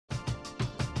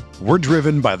We're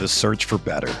driven by the search for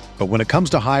better. But when it comes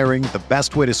to hiring, the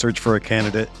best way to search for a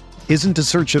candidate isn't to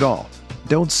search at all.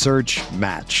 Don't search,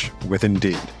 match with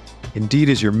Indeed. Indeed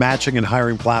is your matching and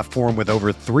hiring platform with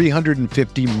over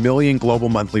 350 million global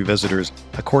monthly visitors,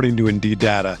 according to Indeed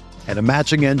data, and a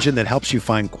matching engine that helps you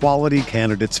find quality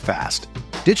candidates fast.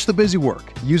 Ditch the busy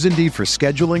work. Use Indeed for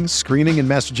scheduling, screening, and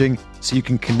messaging so you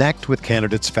can connect with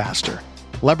candidates faster.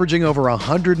 Leveraging over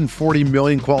 140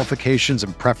 million qualifications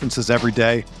and preferences every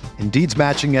day, Indeed's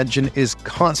matching engine is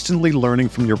constantly learning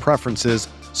from your preferences,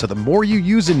 so the more you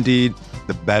use Indeed,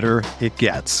 the better it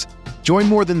gets. Join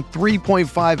more than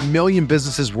 3.5 million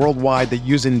businesses worldwide that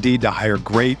use Indeed to hire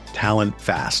great talent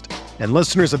fast. And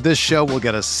listeners of this show will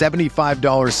get a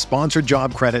 $75 sponsored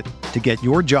job credit to get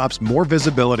your jobs more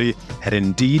visibility at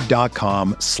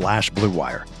Indeed.com/Blue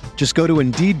Wire. Just go to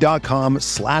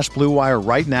Indeed.com/Blue Wire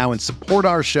right now and support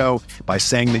our show by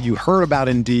saying that you heard about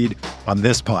Indeed on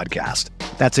this podcast.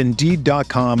 That's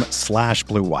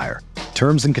Indeed.com/Blue Wire.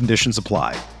 Terms and conditions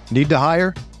apply. Need to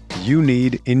hire? You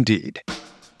need Indeed.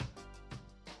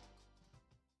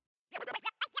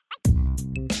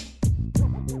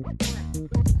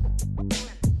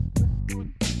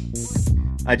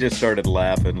 I just started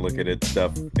laughing looking at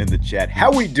stuff in the chat.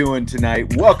 How we doing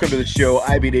tonight? Welcome to the show,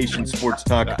 IB Nation Sports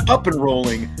Talk, up and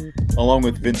rolling, along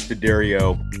with Vince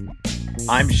D'Addario.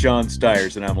 I'm Sean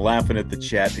Stiers, and I'm laughing at the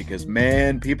chat because,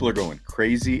 man, people are going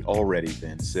crazy already,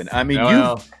 Vince. And, I mean,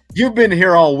 you've been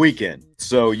here all weekend,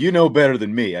 so you know better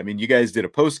than me. I mean, you guys did a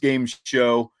post-game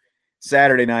show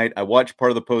Saturday night. I watched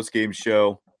part of the post-game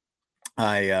show.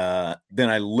 Then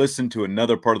I listened to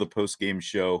another part of the post-game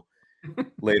show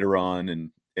later on, and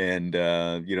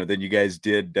then you guys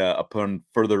did upon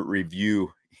further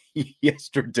review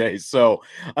yesterday. So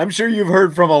I'm sure you've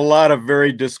heard from a lot of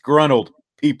very disgruntled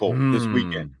people this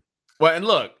weekend. Well, and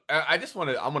look, I want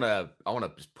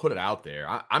to just put it out there.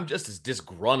 I'm just as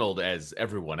disgruntled as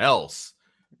everyone else.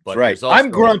 But that's right. I'm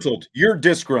gruntled. You're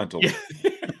disgruntled.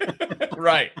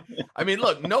 Right. I mean,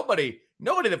 look, nobody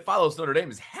that follows Notre Dame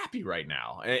is happy right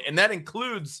now, and that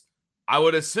includes, I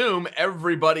would assume,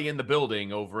 everybody in the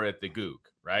building over at the Goog,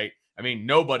 right? I mean,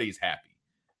 nobody's happy.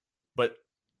 But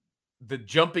the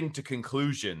jumping to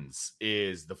conclusions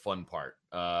is the fun part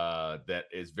that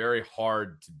is very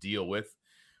hard to deal with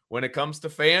when it comes to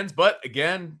fans. But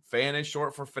again, fan is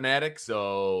short for fanatic.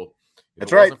 So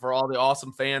if it wasn't for all the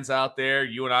awesome fans out there,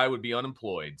 you and I would be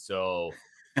unemployed. So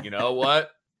you know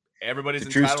what? Everybody's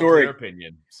entitled to their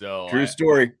opinion. So true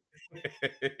story.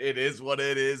 It is what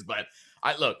it is. But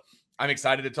I'm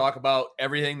excited to talk about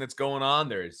everything that's going on.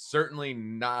 There is certainly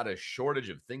not a shortage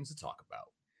of things to talk about.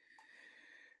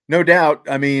 No doubt.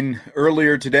 I mean,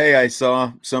 earlier today I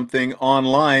saw something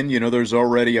online. There's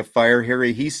already a Fire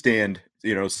Harry He Stand,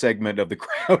 segment of the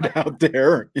crowd out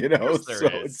there. So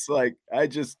it's like I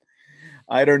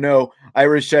don't know.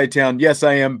 Irish Chi-Town. Yes,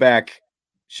 I am back.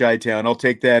 Chi-Town. I'll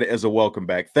take that as a welcome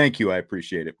back. Thank you. I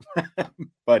appreciate it.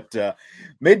 But I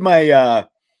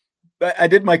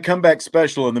did my comeback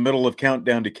special in the middle of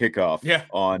Countdown to Kickoff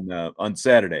on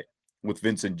Saturday with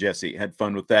Vince and Jesse. Had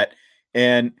fun with that.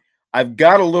 And I've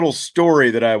got a little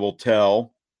story that I will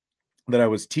tell that I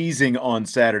was teasing on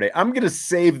Saturday. I'm going to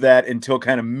save that until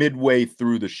kind of midway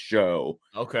through the show.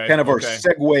 Okay. Kind of our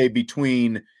segue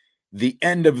between the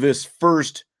end of this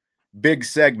first big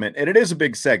segment, and it is a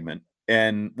big segment,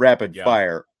 and rapid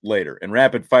fire later. And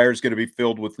rapid fire is going to be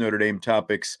filled with Notre Dame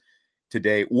topics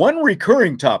today. One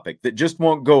recurring topic that just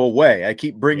won't go away. I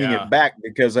keep bringing it back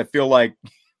because I feel like,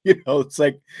 it's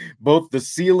like both the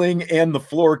ceiling and the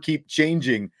floor keep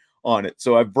changing on it.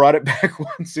 So I've brought it back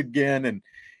once again, and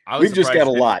we've just got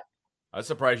a lot. I was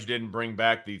surprised you didn't bring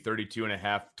back the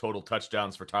 32.5 total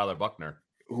touchdowns for Tyler Buchner.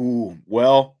 Ooh,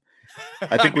 well,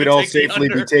 I think we'd all safely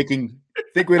be taking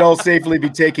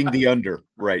the under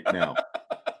right now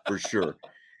for sure.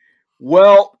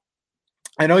 Well,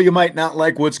 I know you might not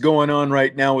like what's going on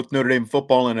right now with Notre Dame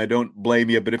football, and I don't blame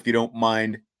you, but if you don't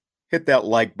mind, hit that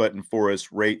like button for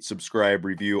us, rate, subscribe,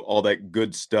 review, all that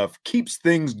good stuff. Keeps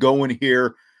things going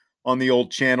here on the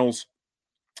old channels,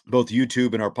 both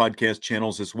YouTube and our podcast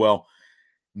channels as well.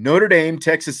 Notre Dame,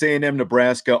 Texas A&M,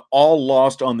 Nebraska, all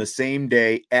lost on the same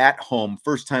day at home.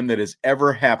 First time that has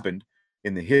ever happened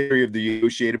in the history of the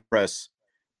Associated Press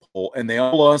poll. And they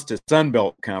all lost to Sun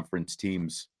Belt Conference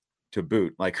teams to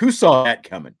boot. Like, who saw that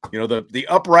coming? The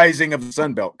uprising of the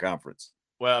Sun Belt Conference.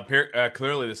 Well,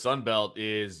 clearly the Sun Belt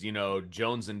is,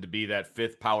 jonesing to be that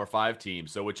fifth Power 5 team.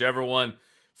 So whichever one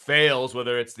fails,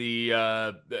 whether it's the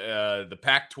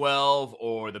Pac-12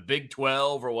 or the Big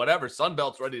 12 or whatever, Sun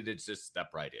Belt's ready to just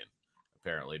step right in,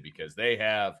 apparently, because they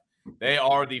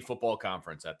are the football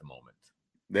conference at the moment.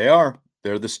 They are.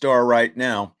 They're the star right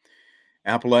now.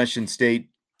 Appalachian State,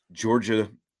 Georgia,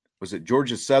 was it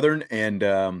Georgia Southern,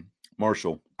 and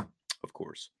Marshall, of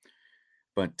course.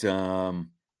 But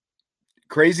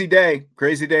crazy day.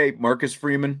 Marcus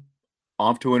Freeman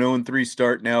off to an 0-3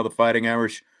 start now. The Fighting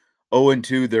Irish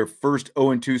 0-2, their first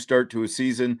 0-2 start to a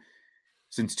season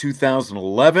since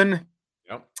 2011.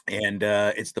 Yep. And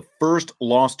it's the first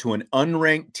loss to an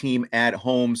unranked team at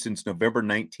home since November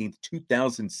 19th,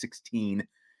 2016,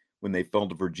 when they fell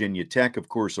to Virginia Tech. Of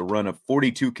course, a run of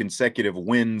 42 consecutive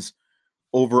wins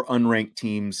over unranked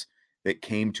teams that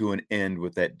came to an end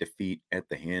with that defeat at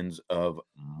the hands of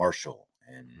Marshall.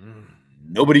 And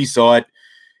nobody saw it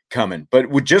coming.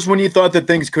 But just when you thought that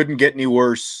things couldn't get any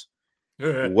worse,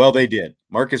 well, they did.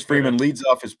 Marcus Freeman leads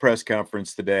off his press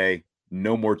conference today.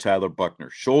 No more Tyler Buchner.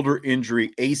 Shoulder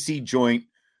injury, AC joint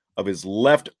of his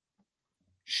left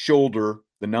shoulder,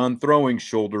 the non-throwing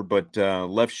shoulder, but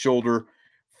left shoulder,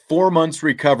 4 months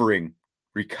recovery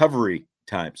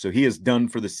time. So he is done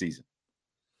for the season.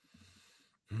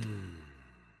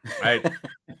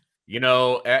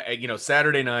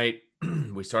 Saturday night,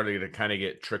 we started to kind of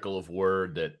get trickle of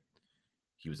word that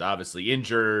he was obviously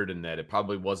injured and that it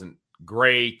probably wasn't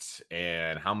great.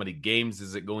 And how many games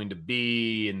is it going to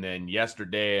be? And then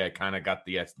yesterday, I kind of got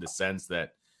the sense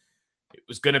that it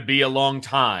was going to be a long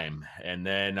time. And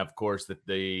then, of course, that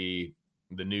the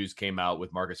news came out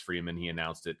with Marcus Freeman. He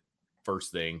announced it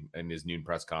first thing in his noon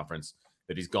press conference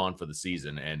that he's gone for the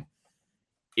season. And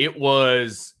it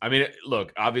was,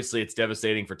 look, obviously it's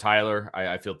devastating for Tyler.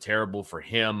 I feel terrible for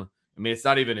him. It's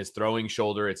not even his throwing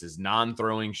shoulder. It's his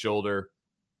non-throwing shoulder.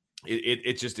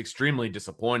 It's just extremely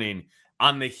disappointing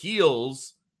on the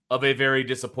heels of a very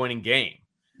disappointing game.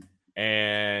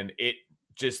 And it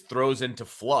just throws into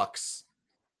flux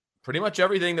pretty much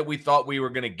everything that we thought we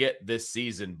were going to get this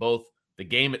season, both the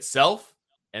game itself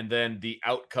and then the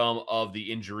outcome of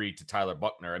the injury to Tyler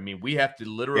Buchner. We have to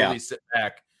literally sit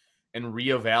back and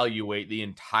reevaluate the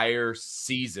entire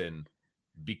season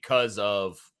because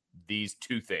of these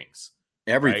two things.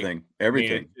 Everything.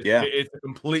 It's a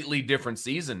completely different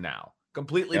season now.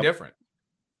 Completely different.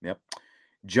 Yep.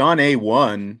 John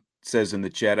A1 says in the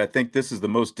chat, I think this is the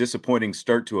most disappointing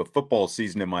start to a football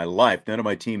season in my life. None of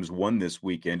my teams won this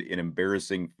weekend in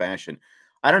embarrassing fashion.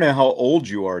 I don't know how old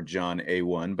you are, John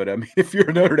A1, but if you're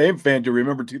a Notre Dame fan, do you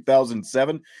remember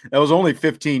 2007? That was only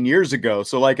 15 years ago.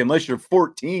 So unless you're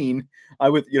 14,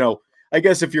 I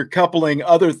guess if you're coupling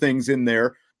other things in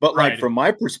there, but from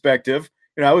my perspective,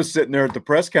 I was sitting there at the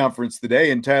press conference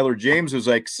today and Tyler James was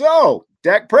like, so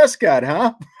Dak Prescott,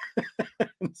 huh?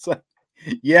 It's like,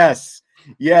 yes.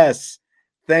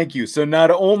 Thank you. So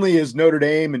not only is Notre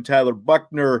Dame and Tyler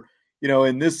Buchner,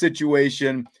 in this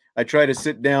situation, I try to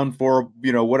sit down for,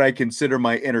 what I consider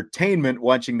my entertainment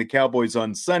watching the Cowboys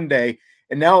on Sunday.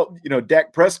 And now,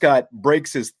 Dak Prescott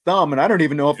breaks his thumb and I don't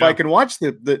even know if I can watch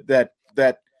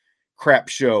that crap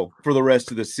show for the rest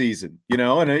of the season,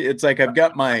 and it's like, I've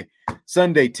got my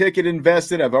Sunday ticket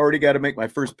invested. I've already got to make my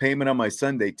first payment on my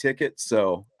Sunday ticket.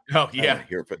 So,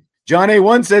 here, but John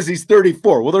A1 says he's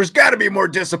 34. Well, there's got to be more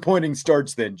disappointing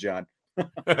starts than John.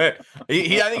 I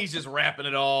think he's just wrapping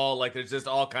it all. Like there's just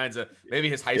all kinds of, maybe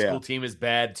his high school team is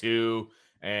bad too.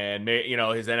 And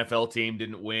his NFL team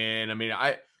didn't win.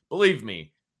 Believe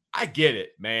me, I get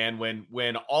it, man.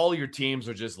 When all your teams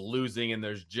are just losing and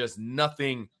there's just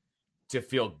nothing to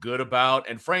feel good about.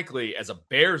 And frankly, as a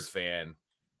Bears fan,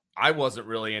 I wasn't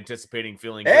really anticipating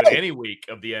feeling good any week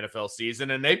of the NFL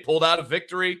season. And they pulled out a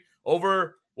victory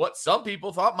over what some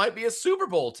people thought might be a Super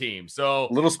Bowl team. So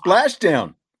a little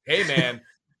splashdown. Hey, man,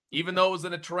 even though it was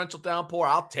in a torrential downpour,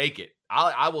 I'll take it.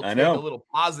 I will take a little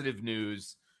positive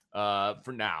news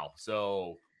for now.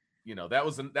 So, that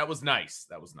was nice.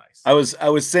 That was nice. I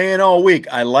was saying all week,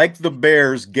 I liked the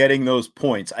Bears getting those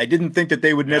points. I didn't think that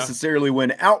they would necessarily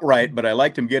win outright, but I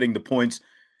liked them getting the points.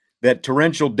 That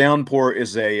torrential downpour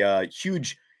is a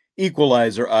huge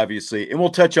equalizer, obviously, and we'll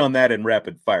touch on that in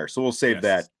rapid fire. So we'll save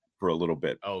that for a little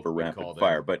bit for rapid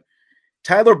fire. But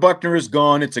Tyler Buchner is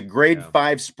gone. It's a grade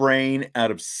 5 sprain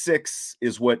out of 6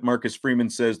 is what Marcus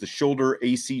Freeman says, the shoulder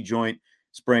AC joint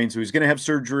sprain. So he's going to have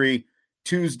surgery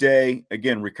Tuesday.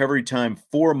 Again, recovery time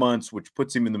 4 months, which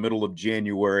puts him in the middle of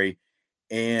January.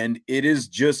 And it is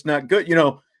just not good.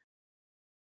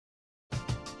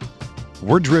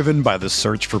 We're driven by the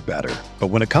search for better. But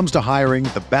when it comes to hiring,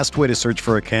 the best way to search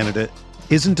for a candidate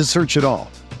isn't to search at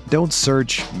all. Don't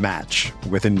search, match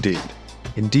with Indeed.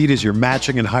 Indeed is your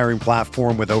matching and hiring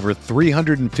platform with over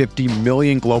 350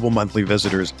 million global monthly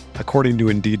visitors, according to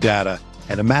Indeed data,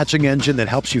 and a matching engine that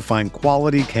helps you find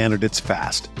quality candidates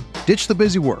fast. Ditch the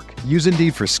busy work. Use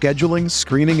Indeed for scheduling,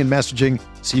 screening, and messaging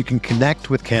so you can connect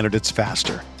with candidates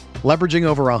faster. Leveraging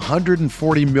over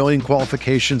 140 million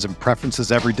qualifications and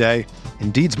preferences every day,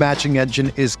 Indeed's matching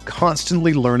engine is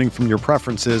constantly learning from your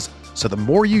preferences, so the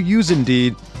more you use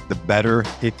Indeed, the better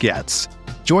it gets.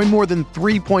 Join more than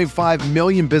 3.5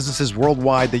 million businesses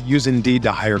worldwide that use Indeed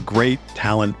to hire great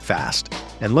talent fast.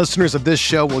 And listeners of this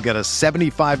show will get a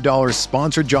 $75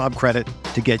 sponsored job credit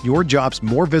to get your jobs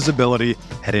more visibility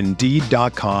at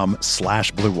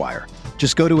Indeed.com/Blue Wire.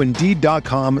 Just go to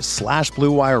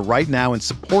Indeed.com/Blue Wire right now and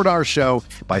support our show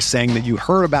by saying that you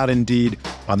heard about Indeed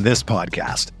on this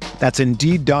podcast. That's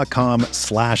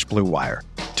Indeed.com/Blue Wire.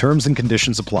 Terms and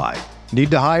conditions apply. Need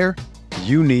to hire?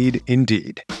 You need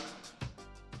Indeed.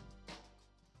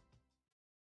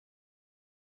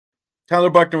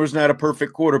 Tyler Buchner was not a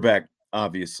perfect quarterback,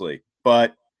 obviously,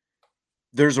 but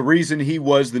there's a reason he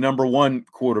was the number one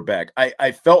quarterback.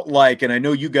 I felt like, and I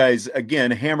know you guys, again,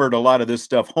 hammered a lot of this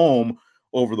stuff home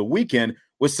over the weekend,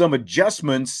 with some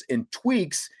adjustments and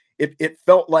tweaks, it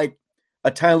felt like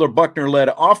a Tyler Buchner-led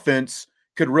offense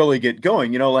could really get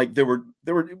going. You know, like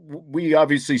we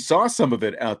obviously saw some of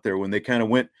it out there when they kind of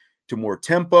went to more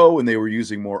tempo and they were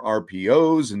using more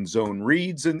RPOs and zone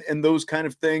reads and those kind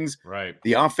of things. Right.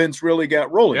 The offense really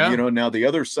got rolling. Yeah. You know, now the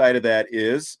other side of that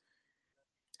is,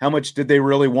 how much did they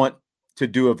really want to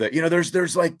do of that? You know, there's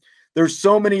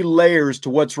so many layers to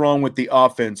what's wrong with the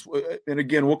offense. And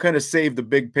again, we'll kind of save the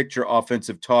big picture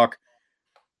offensive talk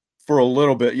for a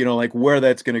little bit, you know, like where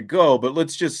that's going to go. But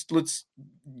let's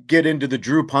get into the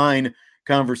Drew Pyne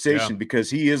conversation, because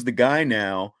he is the guy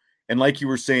now. And like you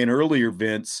were saying earlier,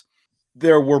 Vince,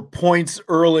 there were points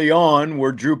early on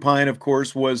where Drew Pyne, of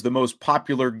course, was the most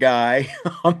popular guy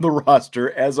on the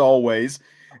roster, as always,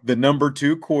 the number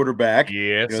 2 quarterback.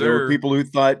 Yes, there were people who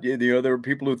thought,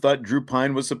 Drew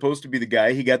Pyne was supposed to be the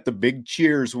guy. He got the big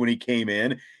cheers when he came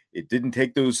in. It didn't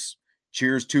take those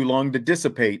cheers too long to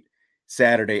dissipate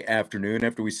Saturday afternoon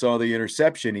after we saw the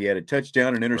interception. He had a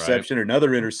touchdown, an interception,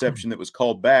 another interception that was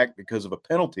called back because of a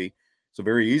penalty. So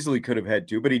very easily could have had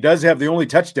 2, but he does have the only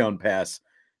touchdown pass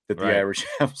that the Irish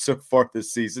have so far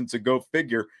this season. So go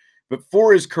figure. But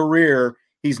for his career,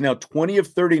 he's now 20 of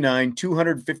 39,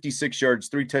 256 yards,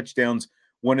 3 touchdowns,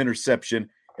 1 interception.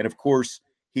 And of course,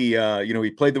 he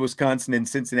played the Wisconsin and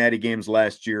Cincinnati games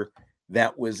last year.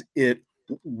 That was it.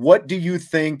 What do you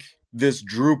think this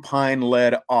Drew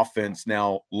Pyne-led offense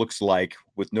now looks like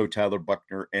with no Tyler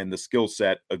Buchner and the skill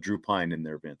set of Drew Pyne in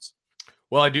there, Vince?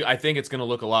 Well, I think it's going to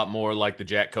look a lot more like the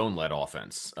Jack Cohn-led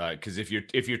offense, because if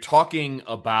you're talking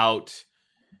about,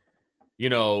 you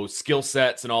know, skill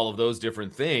sets and all of those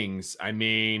different things, I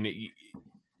mean,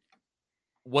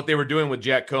 what they were doing with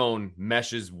Jack Cohn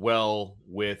meshes well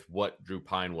with what Drew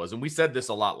Pyne was, and we said this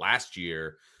a lot last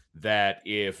year, that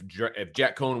if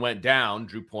Jack Cohn went down,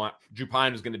 Drew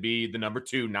Pyne was going to be the number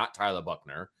 2, not Tyler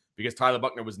Buchner, because Tyler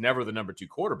Buchner was never the number 2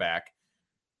 quarterback.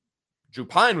 Drew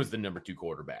Pyne was the number 2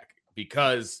 quarterback,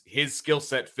 because his skill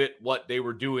set fit what they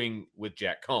were doing with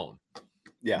Jack Cohn.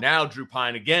 Yeah. Now Drew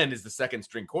Pyne again is the second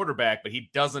string quarterback, but he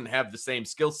doesn't have the same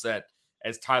skill set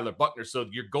as Tyler Buchner. So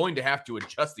you're going to have to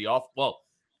adjust the Well,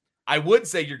 I would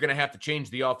say you're going to have to change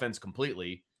the offense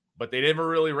completely, but they never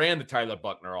really ran the Tyler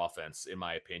Buchner offense, in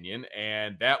my opinion.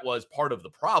 And that was part of the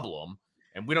problem.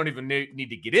 And we don't even need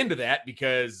to get into that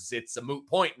because it's a moot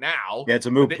point now. Yeah, it's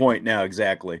a moot point now.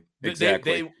 Exactly.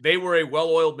 They were a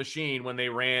well-oiled machine when they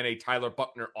ran a Tyler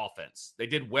Buchner offense. They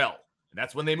did well. And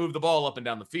that's when they moved the ball up and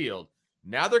down the field.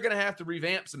 Now they're going to have to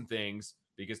revamp some things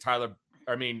because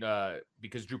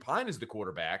because Drew Pyne is the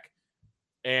quarterback.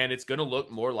 And it's going to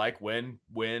look more like when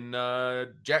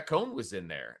Jack Cohn was in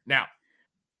there. Now,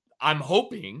 I'm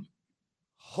hoping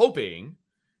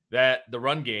that the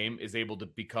run game is able to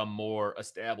become more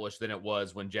established than it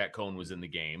was when Jack Cohn was in the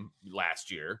game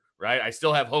last year, right? I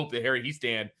still have hope that Harry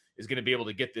Hiestand is going to be able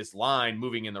to get this line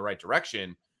moving in the right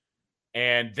direction,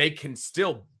 and they can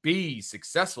still be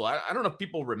successful. I don't know if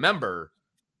people remember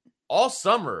all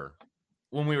summer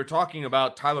when we were talking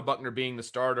about Tyler Buchner being the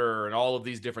starter and all of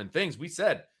these different things, we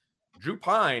said Drew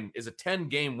Pyne is a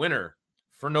 10-game winner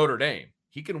for Notre Dame.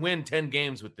 He can win 10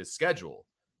 games with this schedule.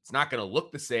 It's not going to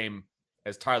look the same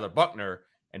as Tyler Buchner,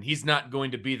 and he's not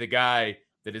going to be the guy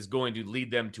that is going to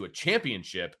lead them to a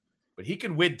championship, but he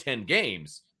can win 10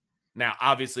 games. Now,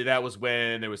 obviously, that was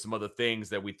when there was some other things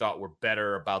that we thought were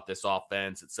better about this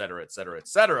offense, et cetera, et cetera, et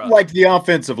cetera. Like the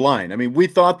offensive line. I mean, we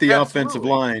thought the offensive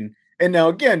line, and now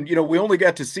again, you know, we only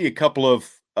got to see a couple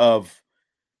of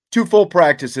 2 full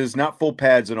practices, not full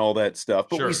pads and all that stuff,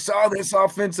 but we saw this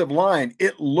offensive line.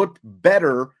 It looked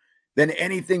better than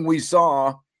anything we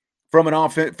saw from an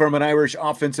Irish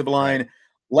offensive line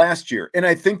last year. And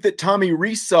I think that Tommy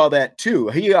Rees saw that too.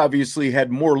 He obviously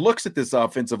had more looks at this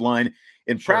offensive line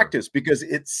in practice, because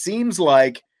it seems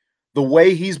like the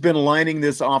way he's been lining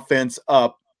this offense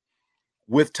up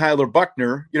with Tyler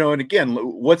Buchner, and again,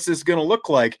 what's this going to look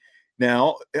like?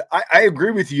 Now, I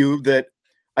agree with you that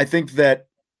I think that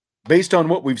based on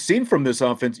what we've seen from this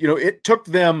offense, it took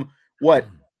them, 4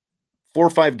 or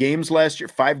 5 games last year,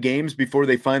 5 games before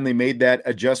they finally made that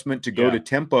adjustment to go to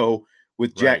tempo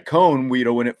with Jack Cohn.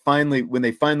 When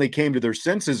they finally came to their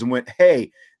senses and went,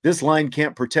 hey, this line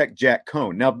can't protect Jack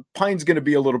Cohn. Now, Pyne's going to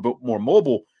be a little bit more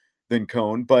mobile than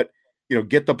Cohn, but,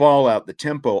 get the ball out, the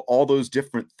tempo, all those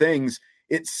different things.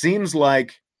 It seems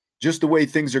like just the way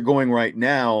things are going right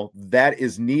now, that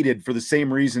is needed for the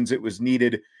same reasons it was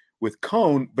needed with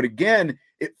Cohn. But again,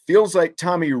 it feels like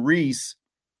Tommy Rees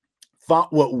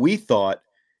thought what we thought,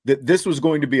 that this was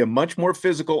going to be a much more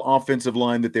physical offensive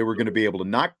line, that they were going to be able to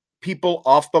knock people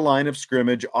off the line of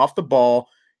scrimmage, off the ball,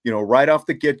 right off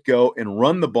the get-go, and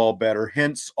run the ball better.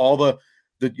 Hence all the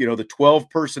 12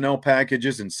 personnel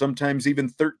packages and sometimes even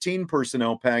 13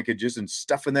 personnel packages, and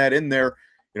stuffing that in there.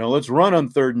 Let's run on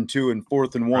 3rd and 2 and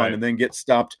 4th and 1, and then get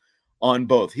stopped on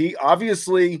both. He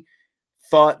obviously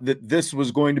thought that this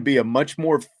was going to be a much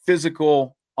more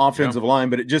physical offensive line,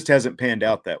 but it just hasn't panned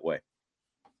out that way.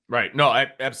 Right. No, I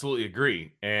absolutely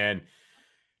agree. And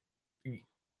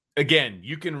again,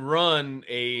 you can run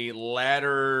a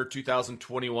latter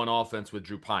 2021 offense with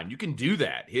Drew Pyne. You can do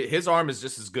that. His arm is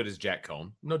just as good as Jack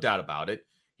Cohn, no doubt about it.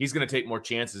 He's going to take more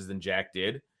chances than Jack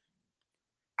did.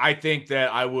 I think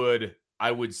that I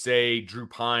would say Drew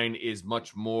Pyne is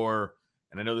much more,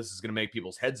 and I know this is going to make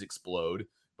people's heads explode,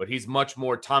 but he's much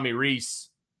more Tommy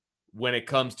Rees when it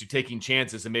comes to taking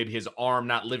chances, and maybe his arm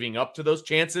not living up to those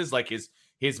chances. Like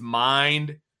his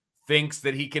mind thinks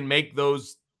that he can make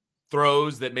those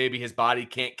throws that maybe his body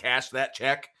can't cash that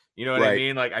check. You know what I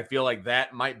mean? Like, I feel like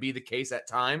that might be the case at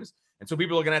times. And so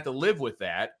people are going to have to live with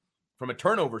that from a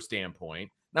turnover standpoint.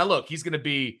 Now, look, he's going to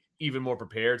be even more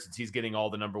prepared since he's getting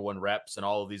all the number 1 reps and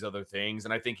all of these other things.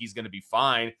 And I think he's going to be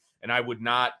fine. And I would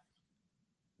not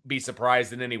be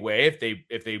surprised in any way if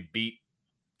they beat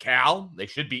Cal. They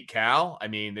should beat Cal. I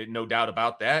mean, no doubt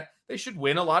about that. They should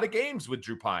win a lot of games with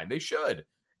Drew Pyne. They should.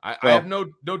 I have no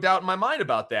doubt in my mind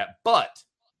about that. But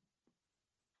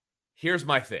here's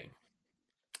my thing.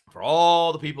 For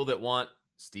all the people that want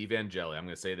Steve Angeli, I'm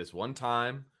going to say this one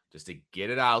time just to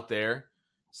get it out there.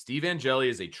 Steve Angeli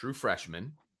is a true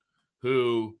freshman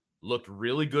who looked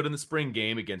really good in the spring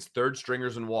game against 3rd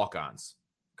stringers and walk-ons.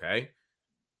 Okay.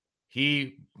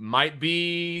 He might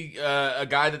be a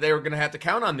guy that they were going to have to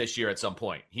count on this year at some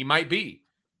point. He might be.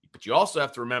 But you also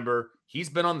have to remember, he's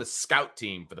been on the scout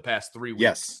team for the past 3 weeks.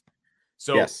 Yes.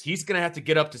 So he's going to have to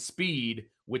get up to speed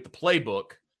with the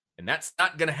playbook, and that's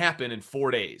not going to happen in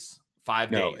 4 days,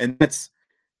 5 days. And that's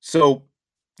so,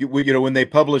 when they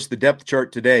published the depth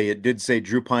chart today, it did say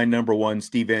Drew Pyne number 1,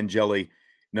 Steve Angeli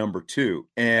number 2.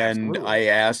 And I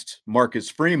asked Marcus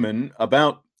Freeman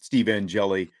about Steve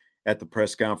Angeli at the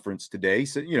press conference today. He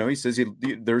said, he says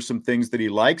there's some things that he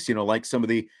likes, like some of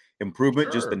the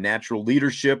improvement, just the natural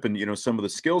leadership and, some of the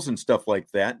skills and stuff like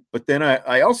that. But then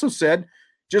I also said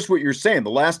just what you're saying.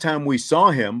 The last time we saw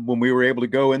him, when we were able to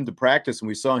go into practice and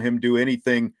we saw him do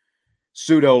anything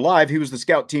pseudo live, he was the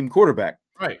scout team quarterback.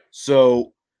 Right.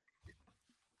 So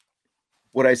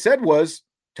what I said was,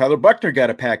 Tyler Buchner got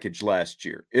a package last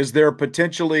year. Is there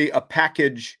potentially a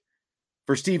package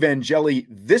for Steve Angeli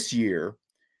this year,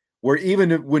 where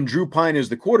even when Drew Pyne is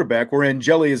the quarterback, where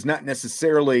Angeli is not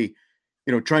necessarily,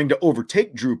 trying to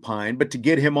overtake Drew Pyne, but to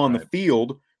get him on the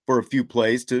field for a few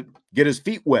plays to get his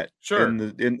feet wet? Sure. In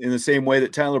the same way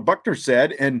that Tyler Buchner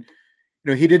said. And,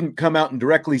 he didn't come out and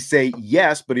directly say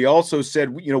yes, but he also said,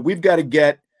 we've got to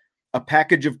get a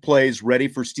package of plays ready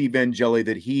for Steve Angeli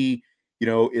that he,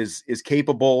 is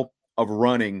capable of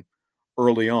running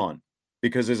early on.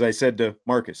 Because as I said to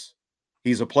Marcus,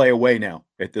 he's a play away now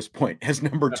at this point as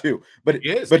number 2. But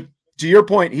to your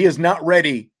point, he is not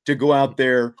ready to go out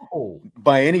there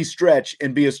by any stretch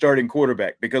and be a starting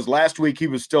quarterback, because last week he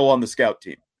was still on the scout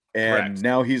team, and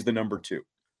now he's the number 2.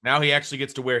 Now he actually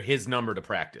gets to wear his number to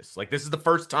practice. Like, this is the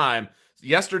first time.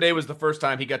 Yesterday was the first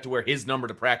time he got to wear his number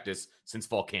to practice since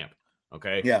fall camp.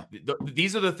 Okay. Yeah.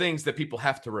 These are the things that people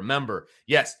have to remember.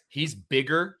 Yes, he's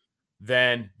bigger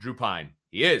than Drew Pyne.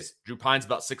 He is. Drew Pyne's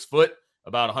about 6 foot,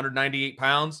 about 198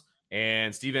 pounds.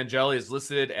 And Steve Angeli is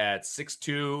listed at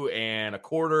 6'2" and a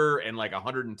quarter and like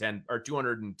 110 or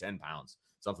 210 pounds,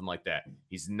 something like that.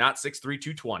 He's not 6'3",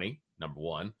 220, number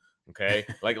 1. Okay.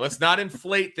 Like, let's not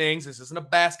inflate things. This isn't a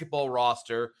basketball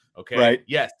roster. Okay. Right.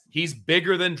 Yes, he's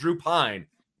bigger than Drew Pyne.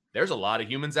 There's a lot of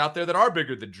humans out there that are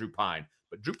bigger than Drew Pyne,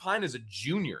 but Drew Pyne is a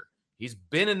junior. He's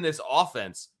been in this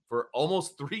offense for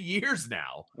almost 3 years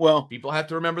now. Well, people have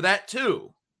to remember that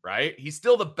too, right? He's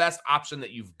still the best option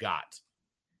that you've got.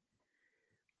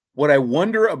 What I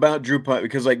wonder about Drew Pyne,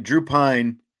 because like Drew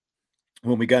Pyne,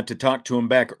 when we got to talk to him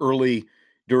back early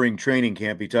during training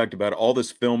camp, he talked about all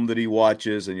this film that he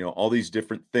watches and, all these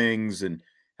different things and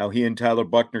how he and Tyler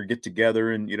Buchner get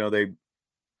together and, they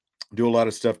do a lot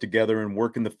of stuff together and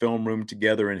work in the film room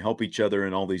together and help each other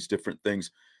and all these different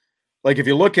things. Like if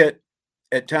you look at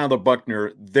Tyler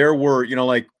Buchner, there were,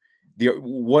 like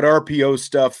what RPO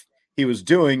stuff he was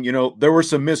doing, there were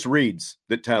some misreads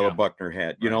that Tyler Buchner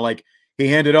had, like he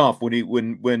handed off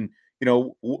when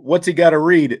what's he got to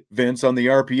read, Vince, on the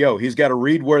RPO? He's got to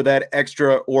read where that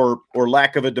extra or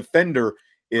lack of a defender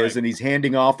is, and he's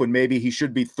handing off when maybe he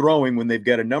should be throwing when they've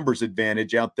got a numbers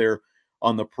advantage out there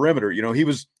on the perimeter.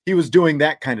 He was doing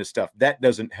that kind of stuff. That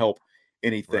doesn't help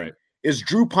anything. Right. Is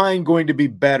Drew Pyne going to be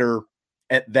better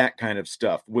at that kind of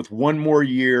stuff with one more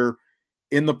year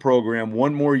in the program,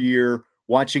 one more year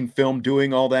watching film,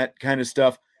 doing all that kind of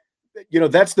stuff?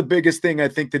 That's the biggest thing I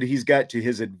think that he's got to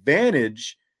his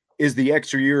advantage is the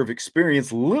extra year of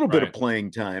experience, a little bit of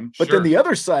playing time. But then the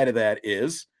other side of that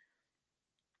is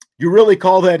you really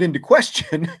call that into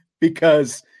question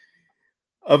because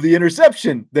of the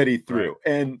interception that he threw.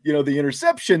 Right. And, the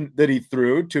interception that he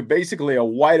threw to basically a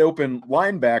wide open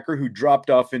linebacker who dropped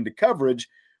off into coverage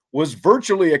was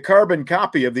virtually a carbon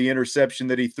copy of the interception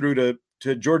that he threw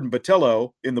to Jordan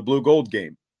Botelho in the blue gold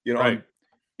game,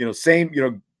 same,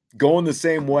 going the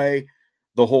same way,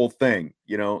 the whole thing,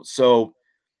 so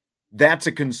that's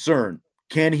a concern.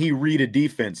 Can he read a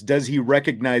defense? Does he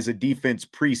recognize a defense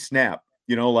pre-snap?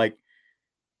 Like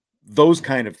those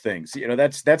kind of things,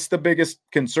 that's the biggest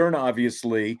concern,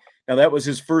 obviously. Now that was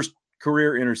his first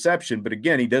career interception, but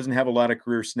again, he doesn't have a lot of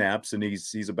career snaps and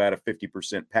he's about a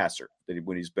 50% passer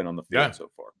when he's been on the field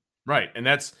so far. Right. And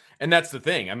that's the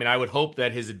thing. I mean, I would hope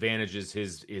that his advantage is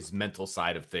his mental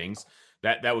side of things.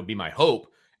 That would be my hope.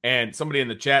 And somebody in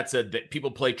the chat said that people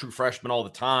play true freshmen all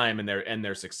the time and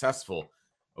they're successful.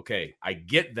 Okay, I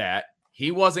get that.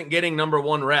 He wasn't getting number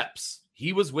 1 reps.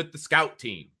 He was with the scout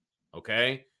team.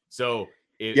 Okay, so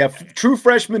true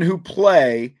freshmen who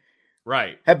play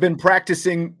have been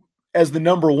practicing as the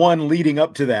number 1 leading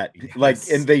up to that.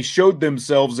 Yes. And they showed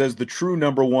themselves as the true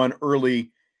number 1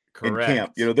 early in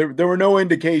camp. There were no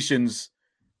indications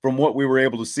from what we were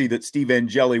able to see that Steve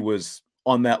Angeli was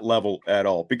on that level at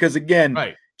all. Because again,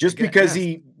 just because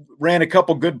he ran a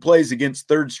couple good plays against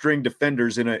third string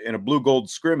defenders in a blue gold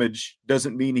scrimmage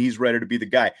doesn't mean he's ready to be the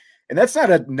guy. And that's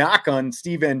not a knock on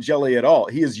Steve Angeli at all.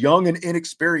 He is young and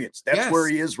inexperienced. That's where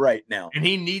he is right now. And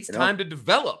he needs time to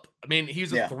develop. I mean,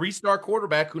 he's a 3-star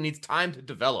quarterback who needs time to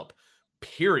develop,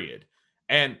 period.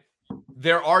 And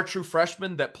there are true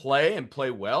freshmen that play and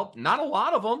play well. Not a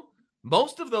lot of them.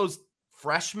 Most of those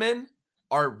freshmen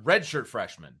are redshirt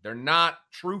freshmen. They're not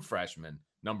true freshmen,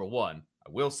 number 1.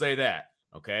 I will say that,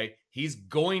 okay? He's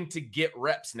going to get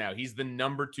reps now. He's the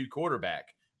number 2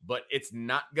 quarterback, but it's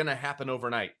not going to happen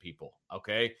overnight, people,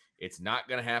 okay? It's not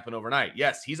going to happen overnight.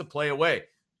 Yes, he's a play away.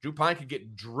 Drew Pyne could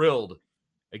get drilled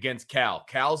against Cal.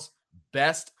 Cal's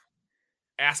best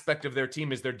aspect of their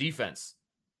team is their defense.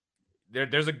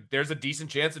 There's a decent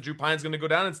chance that Drew Pyne's going to go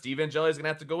down and Steve Angeli is going to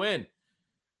have to go in.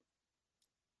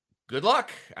 Good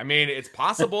luck. I mean, it's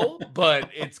possible, but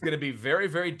it's going to be very,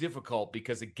 very difficult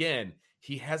because, again,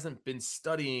 he hasn't been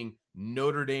studying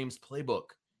Notre Dame's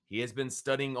playbook. He has been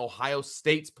studying Ohio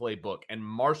State's playbook and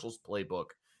Marshall's playbook.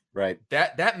 Right.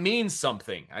 That means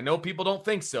something. I know people don't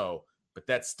think so, but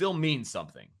that still means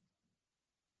something.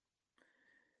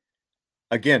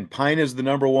 Again, Pyne is the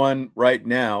number 1 right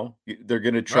now. They're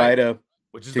going to try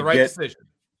which is the right decision.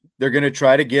 They're going to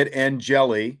try to get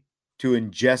Angeli to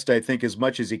ingest, I think, as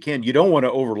much as he can. You don't want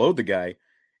to overload the guy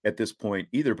at this point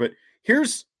either. But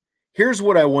here's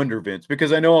what I wonder, Vince,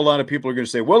 because I know a lot of people are going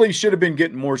to say, well, he should have been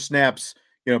getting more snaps,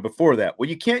 before that. Well,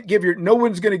 you can't give no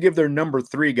one's going to give their number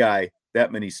 3 guy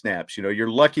that many snaps. You're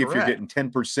lucky if you're getting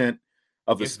 10%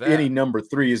 of any number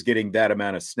 3 is getting that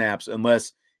amount of snaps,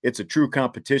 unless it's a true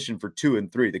competition for 2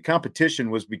 and 3. The competition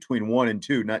was between 1 and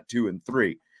 2, not 2 and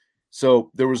 3.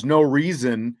 So there was no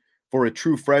reason for a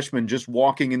true freshman just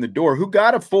walking in the door who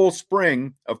got a full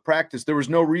spring of practice. There was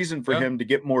no reason for him to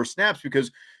get more snaps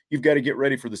because you've got to get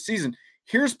ready for the season.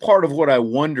 Here's part of what I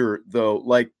wonder, though.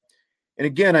 And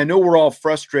again, I know we're all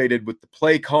frustrated with the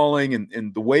play calling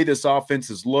and the way this offense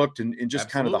has looked and just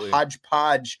kind of the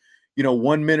hodgepodge.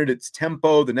 1 minute it's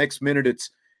tempo, the next minute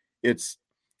it's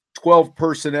 12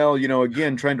 personnel,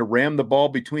 again, trying to ram the ball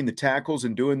between the tackles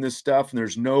and doing this stuff. And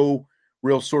there's no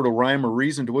real sort of rhyme or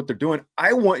reason to what they're doing.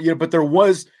 But there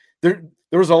was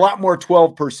a lot more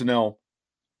 12 personnel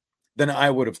than I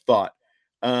would have thought.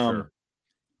 Sure.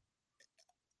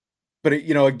 But,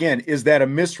 again, is that a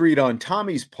misread on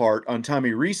Tommy's part, on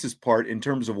Tommy Rees's part, in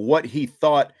terms of what he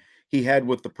thought he had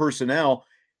with the personnel?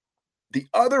 The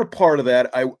other part of that,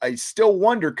 I still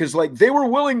wonder, because like they were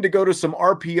willing to go to some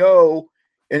RPO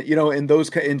and,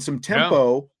 in some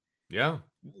tempo. Yeah.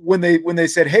 When they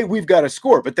said, hey, we've got to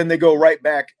score, but then they go right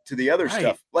back to the other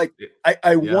stuff. Like,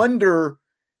 I wonder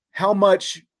how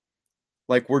much,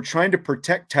 like, we're trying to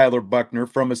protect Tyler Buchner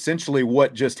from essentially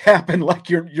what just happened. Like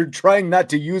you're trying not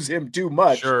to use him too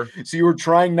much. Sure. So you were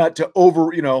trying not to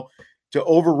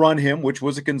overrun him, which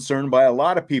was a concern by a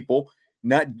lot of people,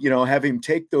 not, have him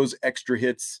take those extra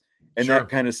hits and that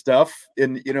kind of stuff.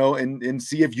 And, and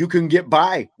see if you can get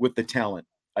by with the talent,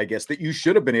 I guess, that you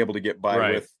should have been able to get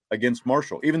by with against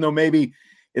Marshall, even though maybe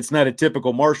it's not a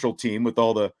typical Marshall team with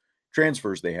all the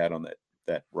transfers they had on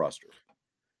that roster.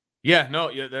 Yeah,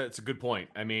 that's a good point.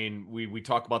 I mean, we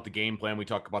talk about the game plan, we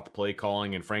talk about the play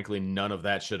calling, and frankly, none of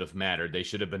that should have mattered. They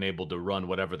should have been able to run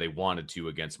whatever they wanted to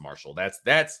against Marshall. That's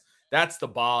the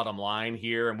bottom line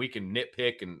here, and we can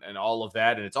nitpick and all of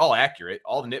that, and it's all accurate.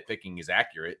 All the nitpicking is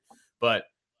accurate, but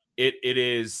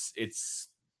it's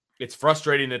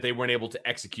frustrating that they weren't able to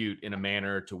execute in a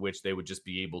manner to which they would just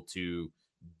be able to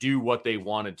do what they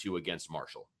wanted to against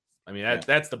Marshall. I mean,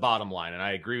 that's the bottom line, and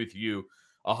I agree with you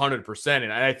 100%.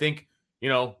 And I think,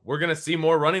 we're going to see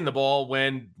more running the ball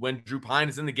when Drew Pyne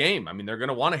is in the game. I mean, they're going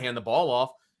to want to hand the ball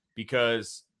off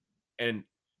because, and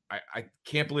I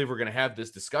can't believe we're going to have this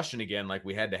discussion again like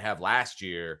we had to have last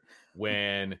year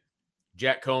when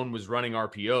Jack Cohn was running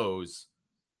RPOs.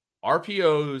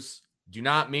 RPOs do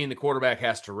not mean the quarterback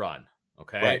has to run,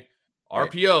 okay? Right.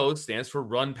 RPO stands for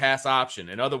run pass option.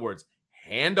 In other words,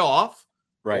 hand off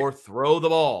or throw the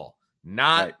ball,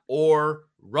 not or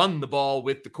run the ball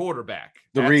with the quarterback.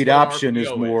 The read option is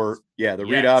more,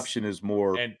 read option is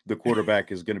more and the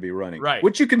quarterback is going to be running, right?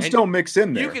 Which you can still mix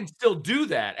in there. You can still do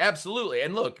that, absolutely.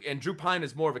 And look, and Drew Pyne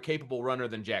is more of a capable runner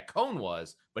than Jack Cohn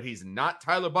was, but he's not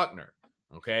Tyler Buchner,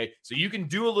 okay? So you can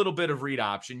do a little bit of read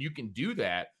option. You can do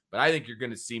that, but I think you're going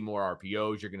to see more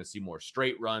RPOs. You're going to see more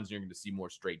straight runs. You're going to see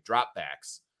more straight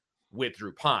dropbacks with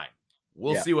Drew Pyne.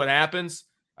 We'll see what happens.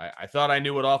 I thought I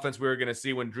knew what offense we were going to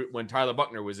see when Tyler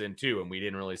Buchner was in too, and we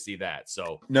didn't really see that.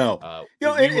 So no,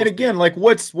 and again, like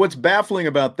what's baffling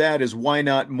about that is why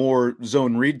not more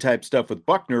zone read type stuff with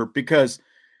Buchner? Because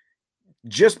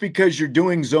just because you're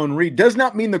doing zone read does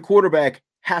not mean the quarterback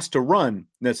has to run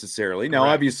necessarily. Now,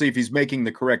 obviously, if he's making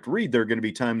the correct read, there are going to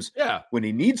be times when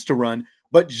he needs to run.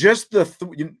 But just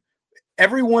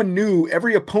everyone knew,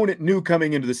 every opponent knew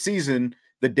coming into the season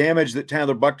the damage that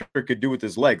Tyler Buchner could do with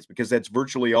his legs, because that's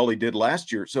virtually all he did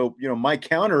last year. So, my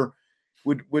counter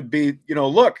would be,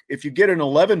 look, if you get an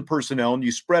 11 personnel and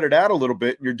you spread it out a little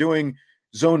bit and you're doing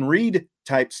zone read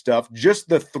type stuff, just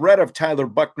the threat of Tyler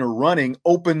Buchner running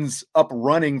opens up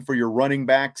running for your running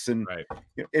backs and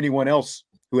anyone else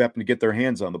who happen to get their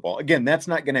hands on the ball. Again, that's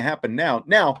not going to happen now.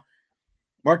 Now,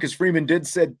 Marcus Freeman did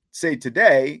say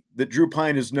today that Drew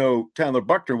Pyne is no Tyler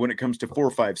Buchner when it comes to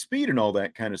 4.5 speed and all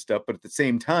that kind of stuff. But at the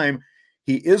same time,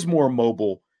 he is more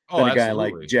mobile than a guy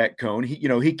like Jack Cohn.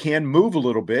 He can move a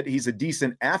little bit. He's a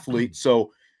decent athlete.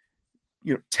 So,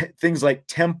 things like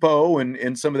tempo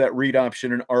and some of that read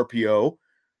option and RPO,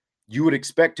 you would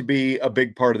expect to be a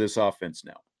big part of this offense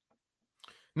now.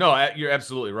 No, you're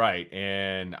absolutely right.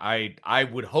 And I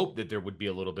would hope that there would be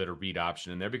a little bit of read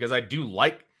option in there, because I do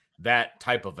like that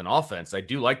type of an offense. I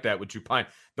do like that with Drew Pyne.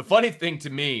 The funny thing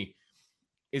to me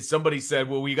is somebody said,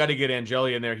 well, we got to get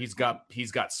Angeli in there. He's got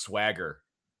swagger.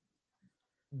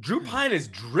 Drew Pyne is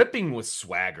dripping with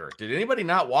swagger. Did anybody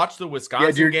not watch the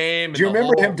Wisconsin game? Do you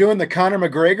remember him doing the Conor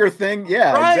McGregor thing?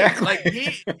 Yeah, exactly.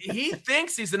 Like he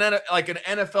thinks he's an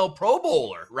NFL Pro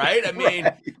Bowler, right? I mean,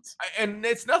 and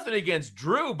it's nothing against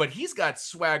Drew, but he's got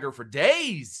swagger for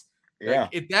days. Yeah.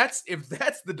 Like, if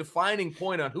that's the defining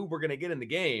point on who we're going to get in the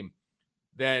game,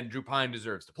 then Drew Pyne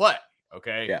deserves to play.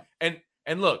 Okay. Yeah.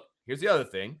 And look, here's the other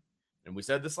thing. And we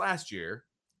said this last year.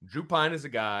 Drew Pyne is a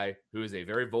guy who is a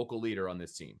very vocal leader on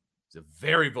this team. He's a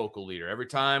very vocal leader. Every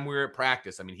time we're at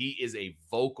practice, I mean, he is a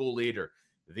vocal leader.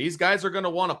 These guys are going to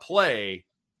want to play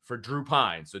for Drew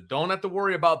Pyne. So don't have to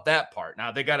worry about that part.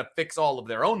 Now, they got to fix all of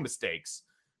their own mistakes.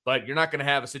 But you're not going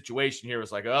to have a situation here where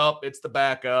it's like, oh, it's the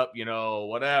backup,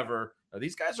 whatever. Now,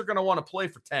 these guys are going to want to play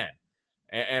for 10.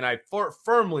 And I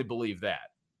firmly believe that.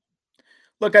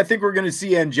 Look, I think we're going to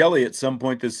see Angeli at some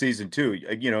point this season, too.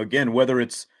 Again, whether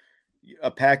it's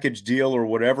a package deal or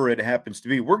whatever it happens to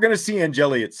be, we're going to see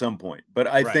Angeli at some point. But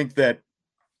I think that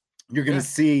you're going to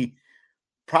see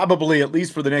probably, at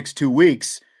least for the next 2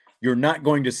 weeks, you're not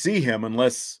going to see him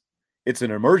unless it's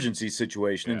an emergency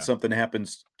situation and Yeah. something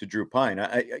happens to Drew Pyne.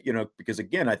 Because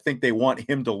again, I think they want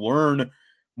him to learn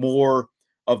more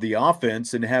of the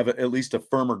offense and have at least a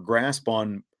firmer grasp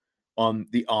on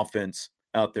the offense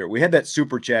out there. We had that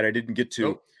super chat. I didn't get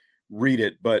to read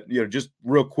it, but just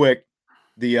real quick,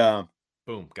 the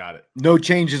boom, got it. No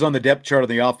changes on the depth chart on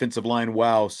the offensive line.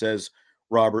 Wow, says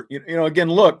Robert. Again,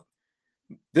 look,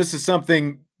 this is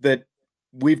something that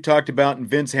we've talked about, and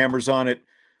Vince hammers on it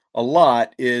a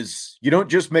lot, is you don't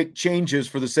just make changes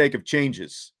for the sake of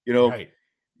changes. Right.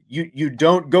 You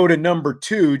don't go to number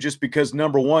 2 just because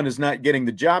number 1 is not getting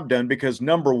the job done, because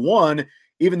number 1,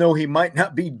 even though he might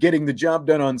not be getting the job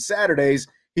done on Saturdays,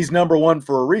 he's number 1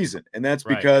 for a reason. And that's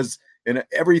because in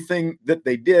everything that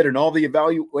they did and all the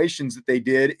evaluations that they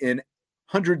did in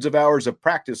hundreds of hours of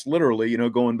practice, literally,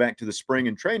 going back to the spring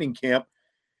and training camp,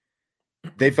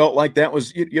 they felt like that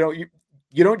was,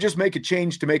 you don't just make a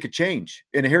change to make a change.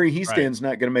 And Harry Heastand's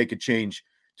not going to make a change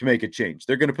to make a change.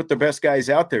 They're going to put the best guys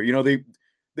out there.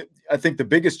 I think the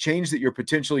biggest change that you're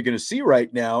potentially going to see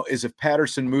right now is if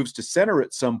Patterson moves to center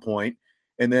at some point,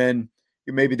 and then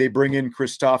maybe they bring in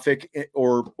Kristofik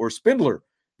or Spindler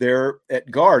there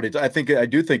at guard. I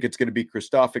do think it's going to be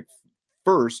Kristofik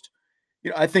first.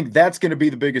 I think that's going to be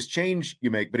the biggest change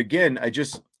you make. But again,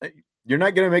 you're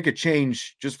not going to make a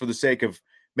change just for the sake of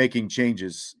making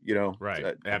changes.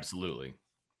 Right? Absolutely.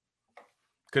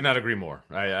 Could not agree more.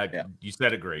 You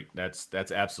said it great. That's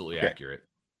absolutely accurate.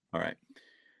 All right.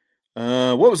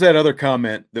 What was that other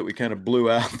comment that we kind of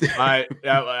blew out there?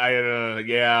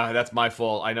 Yeah, that's my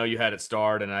fault. I know you had it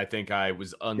starred, and I think I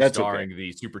was unstarring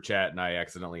the super chat, and I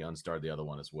accidentally unstarred the other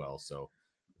one as well. So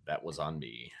that was on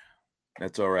me.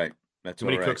 That's all right. Too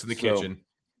many cooks in the kitchen.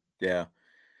 Yeah.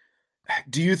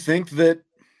 Do you think that?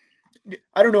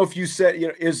 I don't know if you said,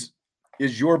 is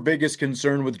your biggest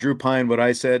concern with Drew Pyne what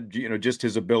I said? Just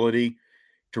his ability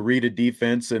to read a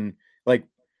defense, and like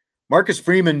Marcus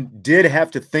Freeman did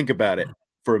have to think about it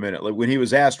for a minute. Like when he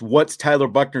was asked what's Tyler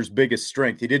Buchner's biggest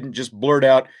strength, he didn't just blurt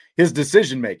out his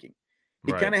decision making.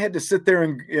 He kind of had to sit there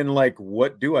and like,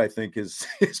 what do I think is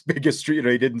his biggest strength?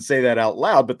 He didn't say that out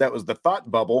loud, but that was the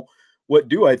thought bubble. What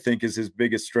do I think is his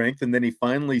biggest strength? And then he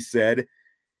finally said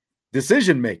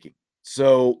decision making.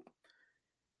 So,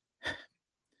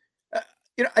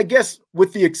 I guess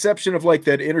with the exception of like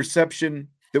that interception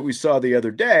that we saw the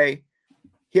other day,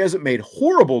 he hasn't made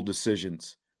horrible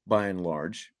decisions by and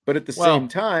large, but at the same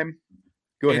time,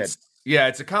 go ahead.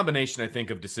 It's a combination, I think,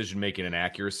 of decision making and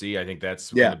accuracy. I think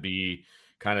that's going to be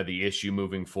kind of the issue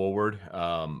moving forward.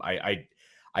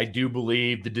 I do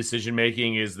believe the decision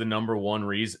making is the number one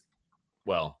reason.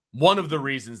 Well, one of the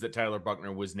reasons that Tyler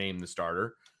Buchner was named the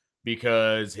starter,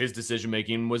 because his decision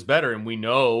making was better, and we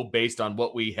know based on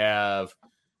what we have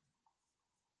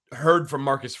heard from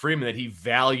Marcus Freeman that he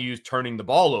values turning the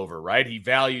ball over, right? He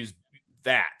values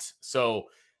that. So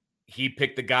he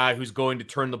picked the guy who's going to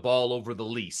turn the ball over the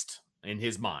least in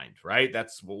his mind, right?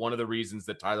 That's one of the reasons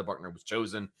that Tyler Buchner was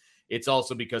chosen. It's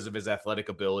also because of his athletic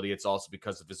ability. It's also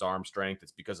because of his arm strength.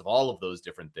 It's because of all of those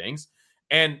different things.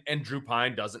 And Drew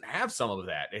Pyne doesn't have some of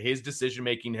that. His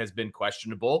decision-making has been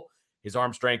questionable. His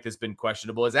arm strength has been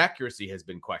questionable. His accuracy has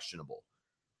been questionable.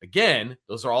 Again,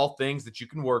 those are all things that you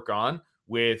can work on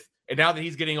with, and now that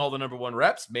he's getting all the number one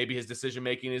reps, maybe his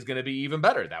decision-making is going to be even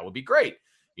better. That would be great.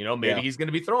 Maybe he's going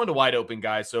to be throwing to wide open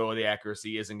guys, so the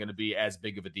accuracy isn't going to be as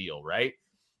big of a deal, right?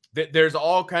 There's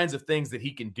all kinds of things that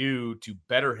he can do to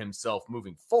better himself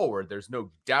moving forward. There's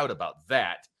no doubt about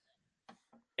that.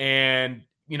 And,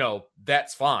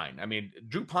 that's fine. I mean,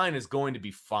 Drew Pyne is going to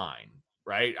be fine,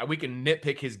 right? We can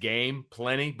nitpick his game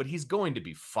plenty, but he's going to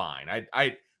be fine.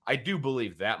 I do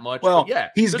believe that much. Well,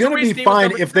 he's going to be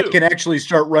fine if they can actually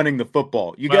start running the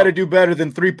football. You got to do better than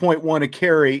 3.1 a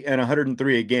carry and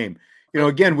 103 a game.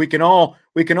 Again, we can all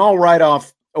write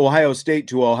off Ohio State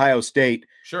to Ohio State.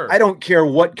 Sure. I don't care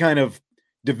what kind of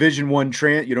Division I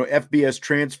FBS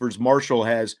transfers Marshall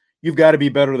has. You've got to be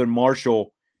better than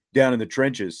Marshall down in the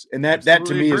trenches. And that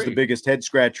to me is the biggest head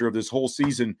scratcher of this whole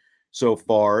season so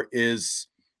far is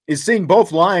seeing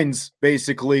both lines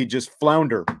basically just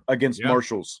flounder against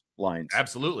Marshall's lines.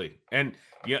 Absolutely. And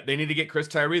they need to get Chris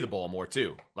Tyree the ball more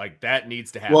too. Like that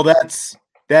needs to happen. Well, that's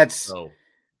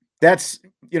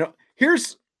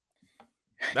here's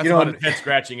about as head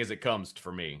scratching as it comes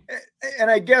for me. And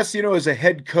I guess, as a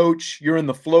head coach, you're in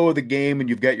the flow of the game and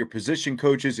you've got your position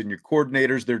coaches and your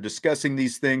coordinators. They're discussing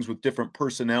these things with different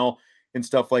personnel and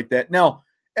stuff like that. Now,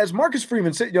 as Marcus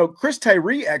Freeman said, Chris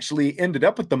Tyree actually ended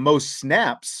up with the most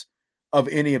snaps of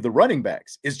any of the running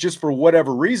backs. It's just for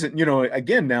whatever reason,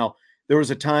 again, now there was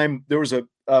an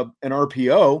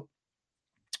RPO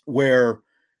where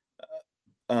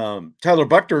Tyler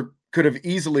Buchner could have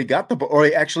easily got the ball, or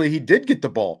he did get the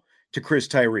ball to Chris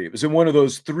Tyree. It was in one of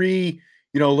those three,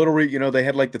 they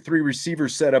had like the three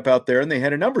receivers set up out there, and they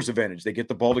had a numbers advantage. They get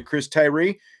the ball to Chris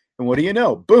Tyree, and what do you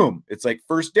know? Boom. It's like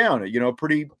first down,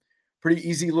 pretty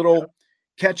easy little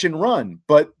catch and run,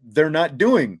 but they're not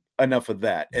doing enough of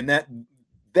that. And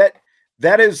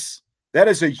that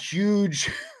is a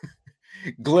huge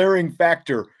glaring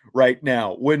factor right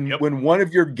now when one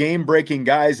of your game-breaking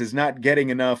guys is not getting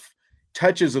enough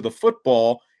touches of the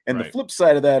football. And the flip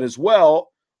side of that as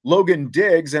well, Logan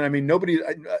Diggs, and I mean,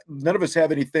 none of us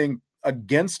have anything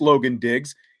against Logan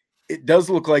Diggs. It does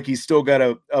look like he's still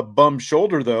got a bum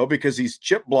shoulder, though, because he's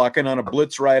chip blocking on a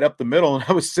blitz right up the middle. And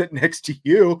I was sitting next to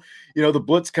you. The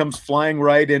blitz comes flying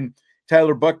right in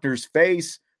Tyler Buchner's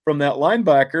face from that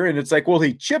linebacker. And it's like, well,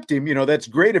 he chipped him. That's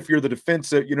great if you're the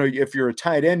defensive, if you're a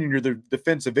tight end and you're the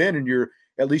defensive end and you're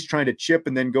at least trying to chip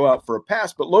and then go out for a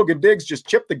pass. But Logan Diggs just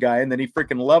chipped the guy, and then he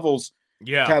freaking levels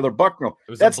Tyler Buchner.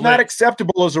 That's not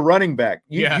acceptable as a running back.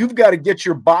 You've got to get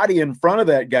your body in front of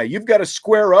that guy. You've got to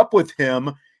square up with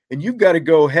him, and you've got to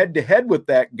go head to head with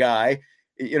that guy.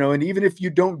 And even if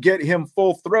you don't get him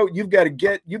full throat, you've got to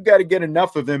get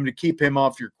enough of him to keep him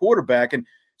off your quarterback. And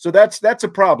so that's a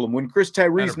problem when Chris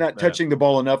Tyree's not touching the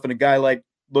ball enough, and a guy like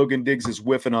Logan Diggs is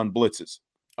whiffing on blitzes.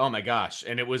 Oh my gosh.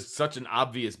 And it was such an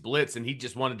obvious blitz, and he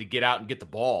just wanted to get out and get the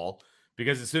ball,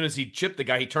 because as soon as he chipped the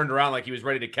guy, he turned around like he was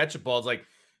ready to catch a ball. It's like,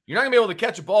 you're not gonna be able to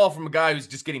catch a ball from a guy who's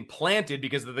just getting planted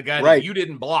because of the guy that you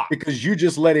didn't block. Because you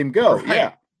just let him go. Right.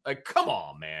 Yeah. Like, come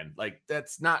on, man. Like,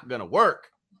 that's not gonna work.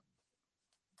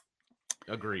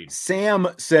 Agreed. Sam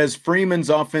says Freeman's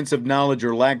offensive knowledge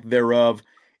or lack thereof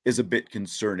is a bit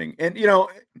concerning. And,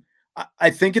 I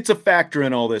think it's a factor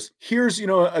in all this. Here's,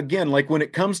 again, like when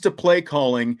it comes to play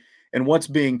calling and what's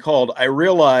being called, I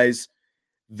realize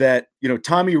that,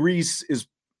 Tommy Rees is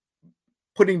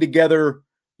putting together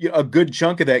a good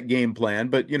chunk of that game plan.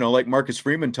 But, like Marcus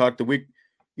Freeman talked the week,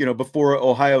 before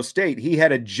Ohio State, he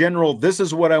had a general, this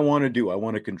is what I want to do. I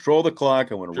want to control the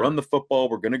clock. I want to run the football.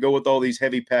 We're going to go with all these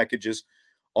heavy packages,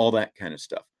 all that kind of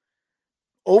stuff.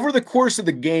 Over the course of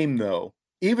the game, though,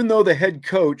 even though the head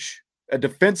coach, a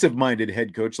defensive-minded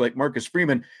head coach like Marcus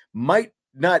Freeman, might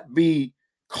not be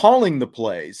calling the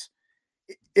plays,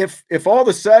 if all of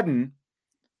a sudden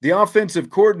the offensive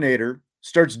coordinator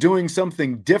starts doing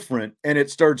something different and it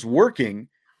starts working,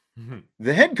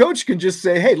 the head coach can just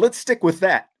say, hey, let's stick with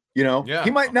that. He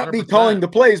might not 100%. Be calling the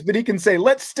plays, but he can say,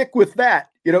 let's stick with that.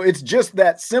 It's just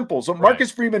that simple. So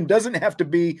Marcus Freeman doesn't have to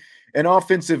be an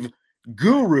offensive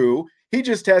guru. He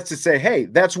just has to say, hey,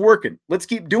 that's working. Let's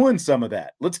keep doing some of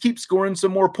that. Let's keep scoring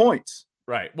some more points.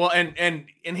 Right. Well, and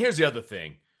here's the other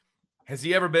thing. Has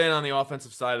he ever been on the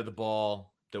offensive side of the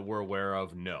ball that we're aware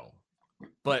of? No.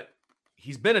 But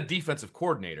he's been a defensive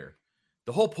coordinator.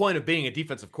 The whole point of being a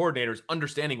defensive coordinator is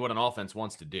understanding what an offense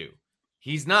wants to do.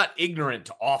 He's not ignorant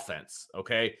to offense,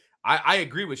 okay? I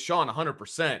agree with Sean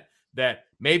 100% that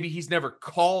maybe he's never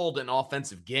called an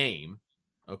offensive game,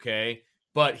 okay?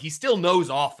 But he still knows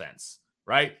offense,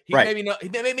 right?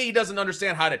 Maybe he doesn't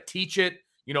understand how to teach it,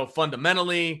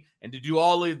 fundamentally, and to do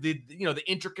all of the, the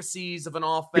intricacies of an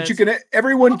offense. But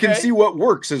everyone can see what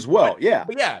works as well.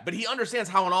 But he understands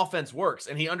how an offense works,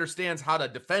 and he understands how to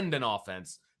defend an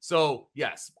offense. So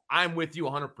yes, I'm with you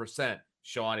 100%,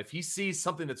 Sean. If he sees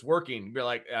something that's working, you're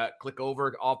like, click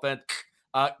over offense.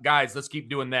 Guys, let's keep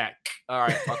doing that. All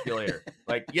right, talk to you later.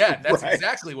 That's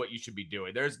exactly what you should be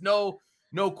doing. There's no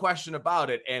question about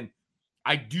it. And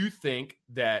I do think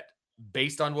that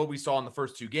based on what we saw in the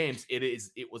first two games,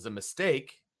 it was a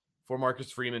mistake for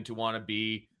Marcus Freeman to want to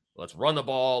be, let's run the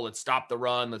ball, let's stop the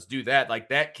run, let's do that. Like,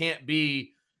 that can't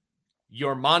be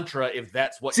your mantra if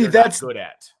that's what you're not good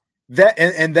at. That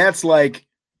and that's like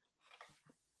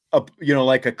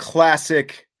a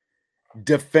classic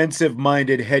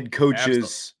defensive-minded head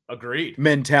coach's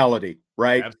mentality,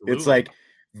 right? Absolutely. It's like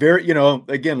very,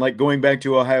 again, like going back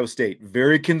to Ohio State,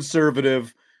 very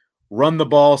conservative, run the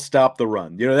ball, stop the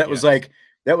run. That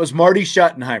was Marty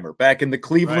Schottenheimer back in the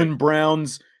Cleveland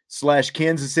Browns /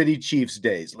 Kansas City Chiefs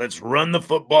days. Let's run the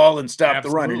football and stop the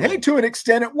run. And hey, to an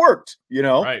extent it worked,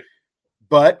 Right.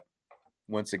 But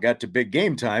once it got to big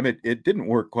game time, it didn't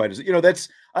work quite as,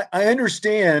 I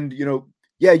understand,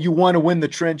 you want to win the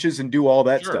trenches and do all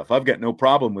that stuff. I've got no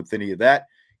problem with any of that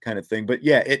kind of thing. But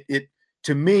yeah, it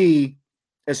to me,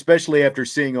 especially after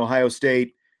seeing Ohio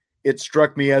State, it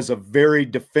struck me as a very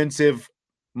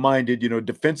defensive-minded,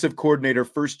 defensive coordinator,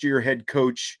 first-year head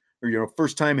coach, or,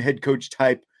 first-time head coach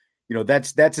type.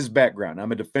 That's his background.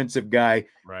 I'm a defensive guy.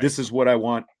 Right. This is what I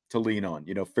want to lean on,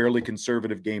 fairly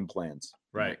conservative game plans.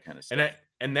 Right. That kind of stuff.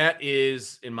 And that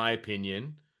is, in my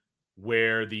opinion,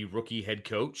 where the rookie head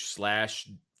coach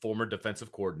 / former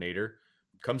defensive coordinator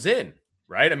comes in,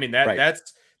 right? I mean,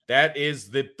 that is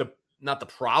the not the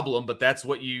problem, but that's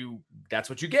what you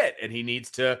get. And he needs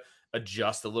to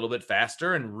adjust a little bit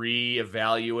faster and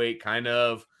reevaluate kind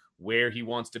of where he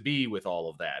wants to be with all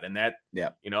of that. And that,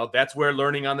 that's where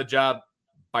learning on the job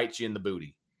bites you in the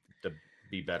booty, to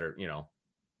be better,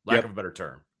 lack of a better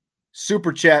term.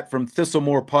 Super chat from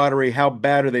Thistlemore Pottery. How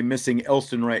bad are they missing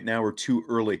Elston right now, or too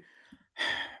early?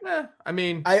 I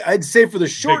mean, I'd say for the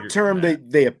short term,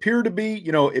 they appear to be,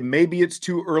 maybe it's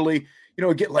too early,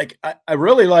 I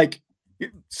really like,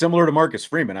 similar to Marcus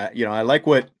Freeman. I like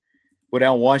what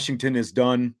Al Washington has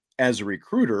done as a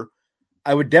recruiter.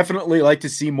 I would definitely like to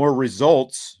see more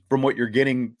results from what you're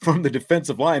getting from the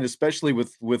defensive line, especially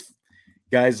with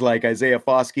guys like Isaiah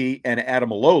Foskey and Adam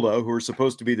Alola, who are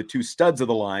supposed to be the two studs of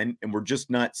the line, and we're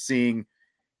just not seeing,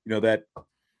 that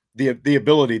the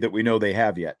ability that we know they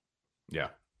have yet. Yeah.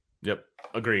 Yep.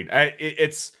 Agreed.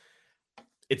 It's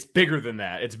bigger than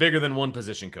that. It's bigger than one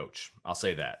position coach. I'll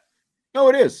say that. No,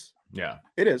 it is. Yeah,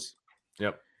 it is.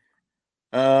 Yep.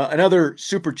 Another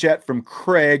super chat from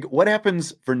Craig. What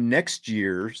happens for next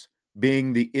year's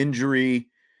being the injury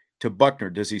to Buchner?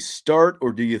 Does he start,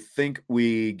 or do you think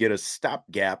we get a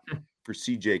stopgap for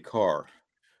CJ Carr?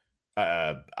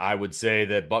 I would say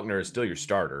that Buchner is still your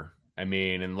starter. I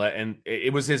mean, and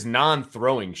it was his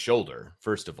non-throwing shoulder,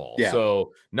 first of all. Yeah.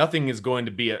 So nothing is going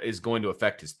to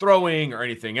affect his throwing or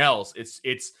anything else.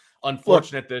 It's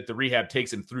unfortunate that the rehab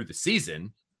takes him through the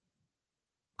season.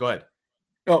 Go ahead.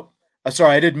 Oh,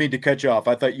 sorry, I didn't mean to cut you off.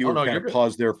 I thought you were kind of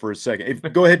paused there for a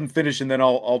second. Go ahead and finish, and then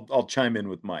I'll chime in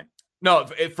with mine. No,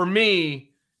 for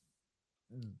me,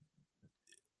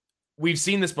 we've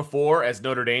seen this before as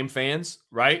Notre Dame fans,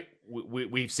 right?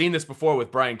 We've seen this before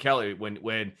with Brian Kelly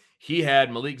when he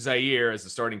had Malik Zaire as the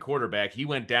starting quarterback. He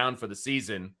went down for the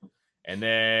season, and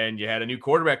then you had a new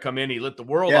quarterback come in. He lit the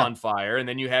world on fire, and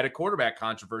then you had a quarterback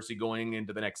controversy going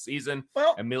into the next season,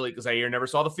 and Malik Zaire never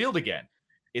saw the field again.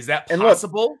 Is that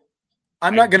possible? Look,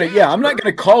 I'm not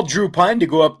gonna call Drew Pyne to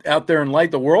go out there and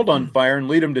light the world on fire and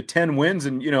lead him to 10 wins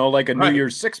and like a New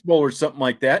Year's Six Bowl or something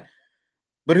like that.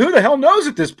 But who the hell knows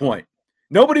at this point?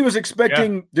 Nobody was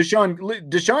expecting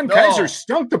Deshaun Kaiser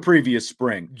stunk the previous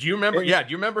spring. Do you remember? Do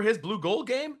you remember his blue gold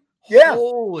game? Yeah,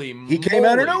 holy moly. He came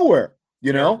out of nowhere.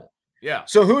 Yeah.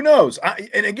 So who knows?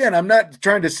 And again, I'm not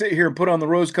trying to sit here and put on the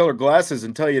rose-colored glasses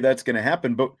and tell you that's going to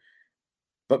happen,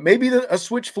 but maybe a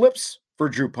switch flips for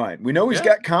Drew Pyne. We know he's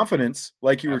got confidence,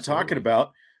 like you were talking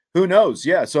about. Who knows?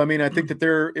 Yeah. So I mean, I think that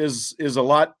there is a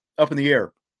lot up in the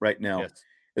air right now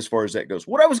as far as that goes.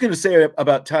 What I was going to say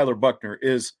about Tyler Buchner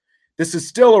is this is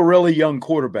still a really young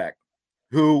quarterback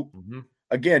who,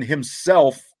 again,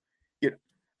 himself,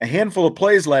 a handful of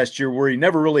plays last year where he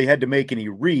never really had to make any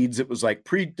reads. It was like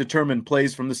predetermined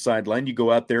plays from the sideline. You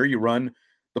go out there, you run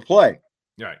the play.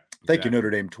 Right. Thank you, Notre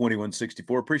Dame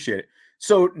 2164. Appreciate it.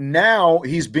 So now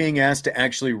he's being asked to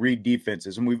actually read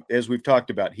defenses. And as we've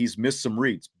talked about, he's missed some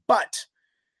reads. But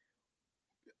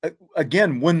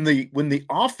again, when the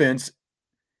offense,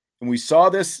 and we saw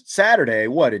this Saturday,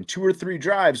 in 2 or 3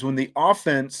 drives, when the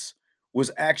offense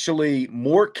was actually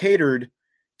more catered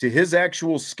to his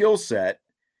actual skill set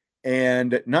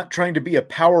and not trying to be a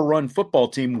power run football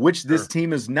team, which this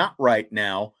team is not right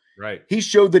now. Right. He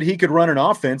showed that he could run an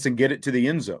offense and get it to the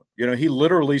end zone. He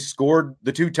literally scored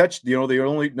the 2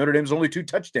 Notre Dame's only 2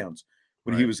 touchdowns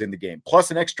when he was in the game, plus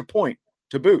an extra point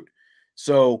to boot.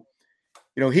 So,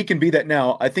 he can be that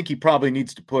now. I think he probably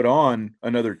needs to put on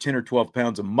another 10 or 12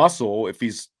 pounds of muscle if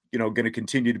he's, going to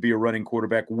continue to be a running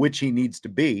quarterback, which he needs to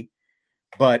be.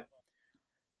 But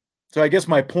so I guess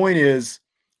my point is,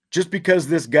 just because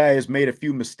this guy has made a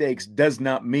few mistakes does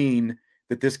not mean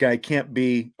that this guy can't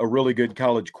be a really good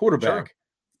college quarterback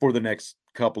for the next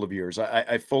couple of years.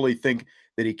 I fully think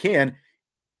that he can,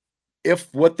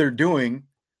 if what they're doing,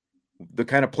 the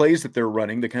kind of plays that they're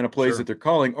running, the kind of plays that they're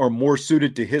calling, are more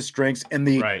suited to his strengths and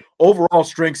the overall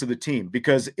strengths of the team.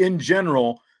 Because in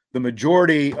general, the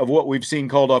majority of what we've seen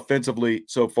called offensively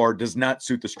so far does not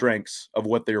suit the strengths of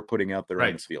what they're putting out there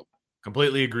on the field.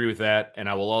 Completely agree with that. And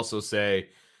I will also say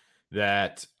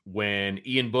that when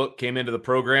Ian Book came into the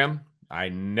program, I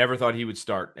never thought he would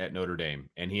start at Notre Dame,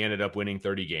 and he ended up winning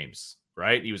 30 games,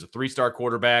 right? He was a 3-star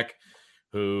quarterback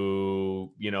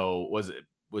who, was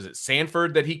it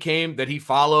Sanford that he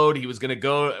followed? He was going to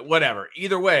go, whatever.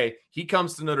 Either way, he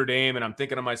comes to Notre Dame, and I'm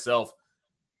thinking to myself,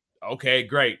 okay,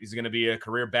 great. He's going to be a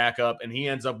career backup, and he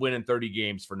ends up winning 30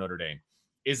 games for Notre Dame.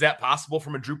 Is that possible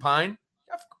from a Drew Pyne?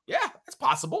 Yeah, that's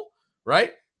possible,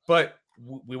 right? But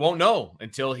we won't know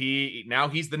until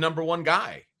he's the number 1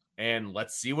 guy. And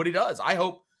let's see what he does. I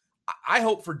hope I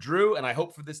hope for Drew and I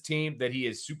hope for this team that he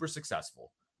is super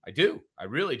successful. I do. I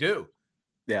really do.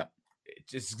 Yeah.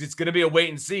 It's going to be a wait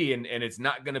and see, and it's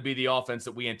not going to be the offense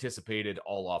that we anticipated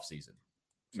all offseason.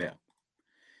 So. Yeah.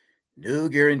 No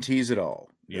guarantees at all.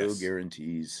 No Yes.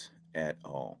 guarantees at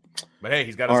all. But hey,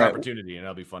 he's got his opportunity, and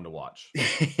that'll be fun to watch.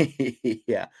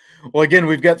 Yeah. Well, again,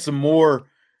 we've got some more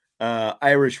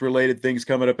Irish-related things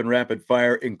coming up in rapid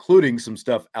fire, including some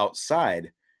stuff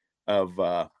outside of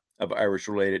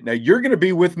Irish-related. Now, you're going to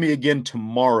be with me again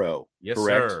tomorrow, yes,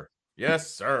 correct? Sir.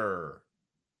 Yes, sir.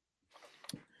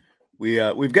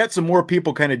 We've got some more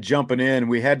people kind of jumping in.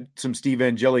 We had some Steve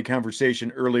Angeli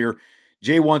conversation earlier.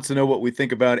 Jay wants to know what we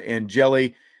think about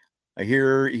Angeli. I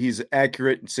hear he's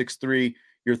accurate in 6'3".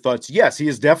 Your thoughts? Yes, he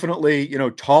is definitely,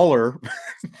 taller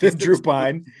than Drew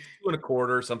Pyne.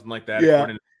 2.25, something like that, yeah.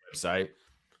 according to the website.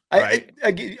 Right?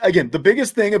 Again, the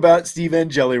biggest thing about Steve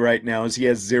Angeli right now is he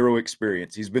has zero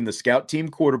experience. He's been the scout team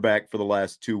quarterback for the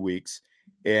last 2 weeks,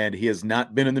 and he has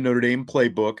not been in the Notre Dame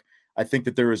playbook. I think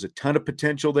that there is a ton of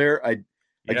potential there. I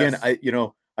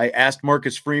asked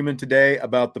Marcus Freeman today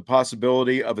about the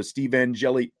possibility of a Steve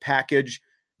Angeli package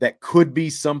that could be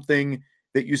something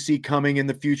that you see coming in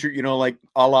the future, like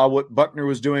a la what Buchner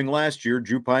was doing last year.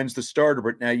 Drew Pyne's the starter,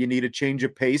 but now you need a change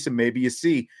of pace, and maybe you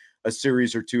see a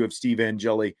series or two of Steve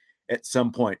Angeli at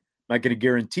some point. I'm not going to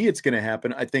guarantee it's going to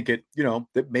happen. I think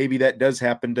that maybe that does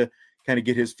happen to kind of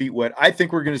get his feet wet. I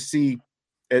think we're going to see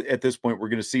at this point, we're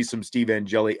going to see some Steve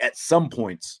Angeli at some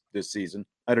points this season.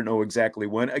 I don't know exactly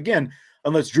when. Again,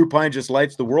 unless Drew Pyne just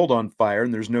lights the world on fire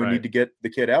and there's no need to get the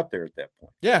kid out there at that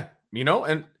point. Yeah.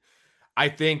 And I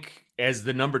think as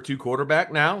the number 2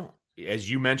 quarterback now,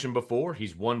 as you mentioned before,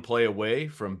 he's one play away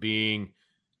from being,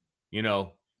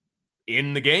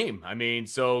 in the game. I mean,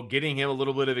 so getting him a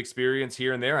little bit of experience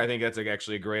here and there, I think that's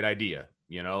actually a great idea,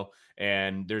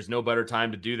 and there's no better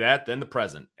time to do that than the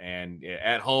present. And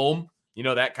at home,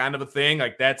 that kind of a thing,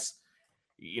 like that's,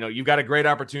 you've got a great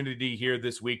opportunity here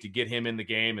this week to get him in the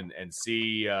game and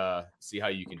see how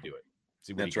you can do it.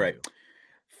 See what that's right.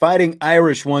 Fighting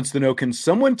Irish wants to know, can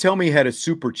someone tell me how to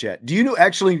super chat? Do you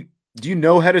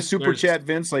know how to super chat,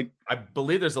 Vince? Like, I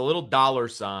believe there's a little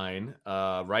 $sign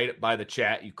right by the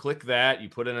chat. You click that, you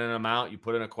put in an amount, you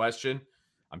put in a question.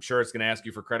 I'm sure it's going to ask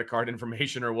you for credit card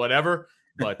information or whatever,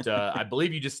 but I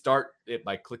believe you just start it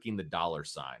by clicking the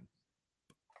 $sign.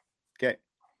 Okay.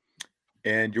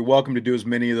 And you're welcome to do as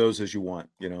many of those as you want,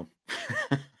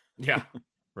 Yeah,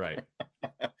 right.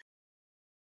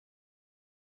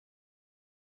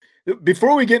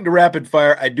 Before we get into rapid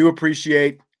fire, I do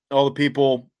appreciate all the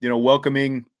people,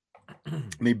 welcoming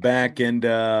me back. And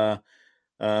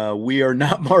we are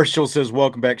not Marshall says,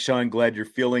 welcome back, Sean. Glad you're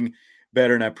feeling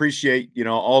better. And I appreciate,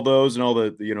 all those and all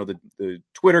the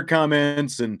Twitter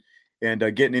comments and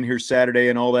getting in here Saturday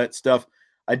and all that stuff.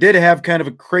 I did have kind of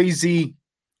a crazy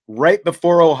right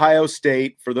before Ohio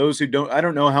State. For those who don't, I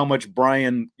don't know how much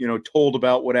Brian, told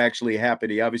about what actually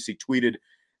happened. He obviously tweeted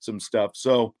some stuff.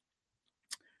 So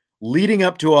leading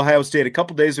up to Ohio State, a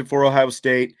couple days before Ohio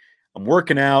State, I'm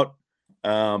working out.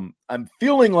 I'm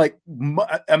feeling like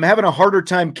I'm having a harder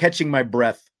time catching my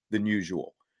breath than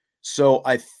usual. So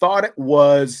I thought it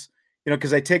was,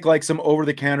 because I take like some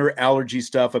over-the-counter allergy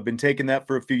stuff. I've been taking that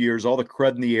for a few years, all the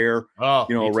crud in the air,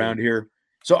 around here.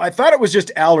 So I thought it was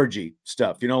just allergy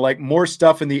stuff, like more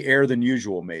stuff in the air than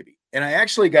usual maybe. And I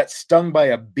actually got stung by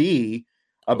a bee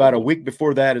about a week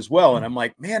before that as well. And I'm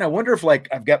like, man, I wonder if like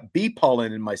I've got bee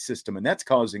pollen in my system and that's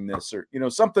causing this or,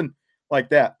 something like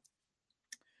that.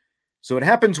 So it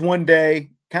happens one day,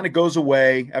 kind of goes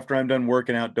away after I'm done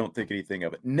working out. Don't think anything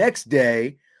of it. Next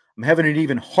day, I'm having an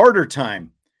even harder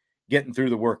time getting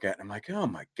through the workout. I'm like, oh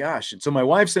my gosh. And so my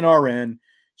wife's an RN.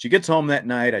 She gets home that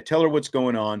night. I tell her what's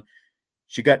going on.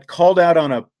 She got called out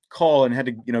on a call and had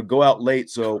to, go out late.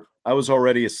 So I was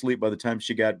already asleep by the time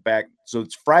she got back. So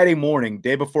it's Friday morning,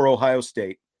 day before Ohio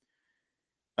State.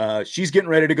 She's getting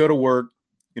ready to go to work.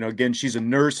 Again, she's a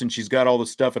nurse and she's got all the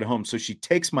stuff at home. So she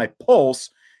takes my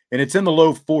pulse and it's in the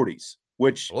low 40s,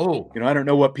 which, I don't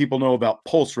know what people know about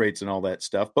pulse rates and all that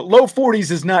stuff, but low 40s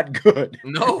is not good.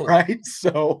 No. Right?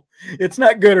 So it's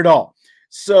not good at all.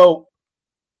 So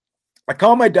I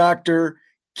call my doctor.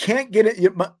 Can't get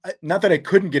it. Not that I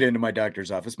couldn't get into my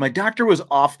doctor's office. My doctor was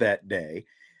off that day.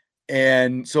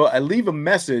 And so I leave a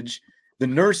message. The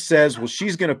nurse says, well,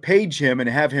 she's going to page him and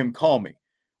have him call me.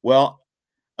 Well,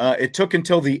 it took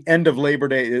until the end of Labor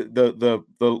Day, the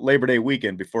Labor Day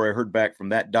weekend before I heard back from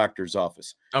that doctor's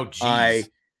office. Oh, geez.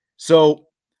 So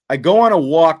I go on a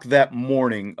walk that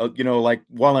morning, like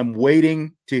while I'm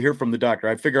waiting to hear from the doctor.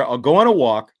 I figure I'll go on a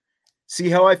walk, see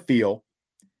how I feel.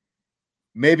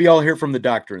 maybe I'll hear from the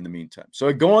doctor in the meantime. So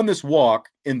I go on this walk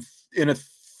in a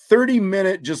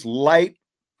 30-minute, just light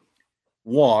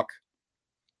walk.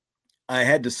 I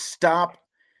had to stop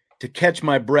to catch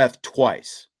my breath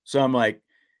twice. So I'm like,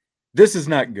 this is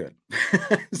not good.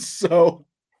 So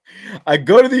I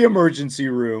go to the emergency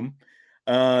room.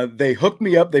 They hook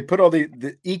me up. They put all the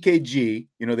EKG,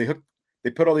 they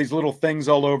put all these little things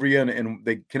all over you and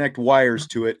they connect wires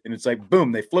to it. And it's like,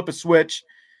 boom, they flip a switch.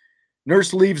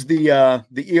 Nurse leaves the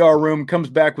ER room, comes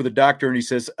back with a doctor, and he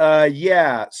says,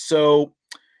 yeah, so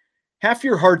half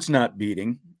your heart's not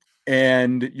beating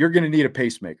and you're going to need a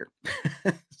pacemaker.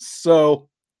 So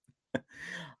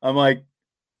I'm like,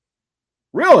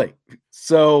 really?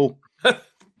 So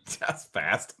that's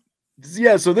fast.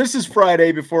 Yeah. So this is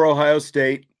Friday before Ohio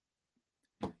State.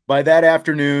 By that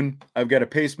afternoon, I've got a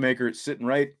pacemaker. It's sitting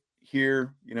right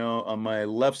here, on my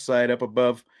left side up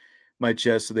above my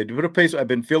chest. So they put a pace. I've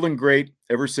been feeling great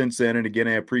ever since then. And again,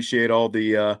 I appreciate all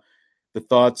the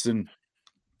thoughts and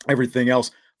everything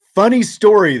else. Funny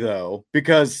story though,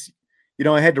 because,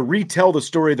 I had to retell the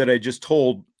story that I just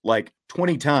told like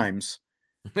 20 times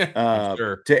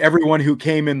sure. to everyone who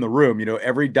came in the room,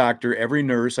 every doctor, every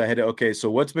nurse. I had to, okay,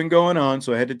 so what's been going on?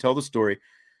 So I had to tell the story.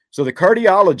 So the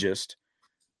cardiologist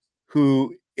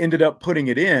who ended up putting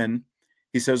it in,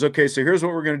 he says, okay, so here's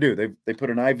what we're going to do. They put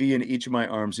an IV in each of my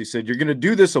arms. He said, you're going to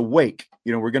do this awake.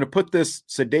 We're going to put this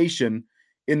sedation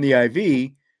in the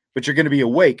IV, but you're going to be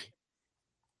awake.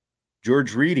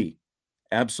 George Reedy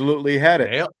absolutely had it.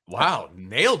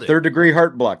 Nailed it. 3rd degree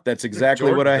heart block. That's exactly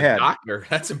George, what I had. Doctor,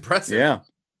 that's impressive. Yeah,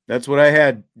 that's what I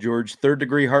had, George. 3rd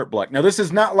degree heart block. Now, this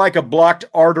is not like a blocked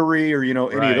artery or,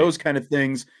 any of those kind of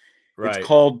things. Right. It's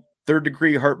called 3rd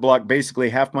degree heart block. Basically,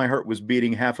 half my heart was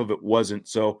beating, half of it wasn't.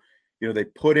 So, they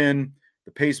put in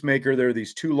the pacemaker. There are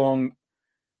these 2 long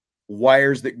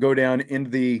wires that go down into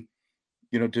the,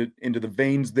 into the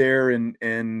veins there and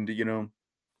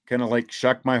kind of like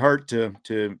shock my heart to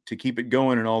keep it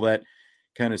going and all that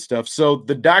kind of stuff. So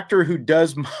the doctor who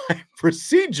does my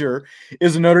procedure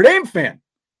is a Notre Dame fan.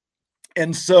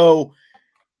 And so,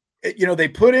 they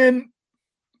put in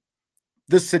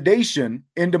the sedation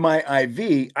into my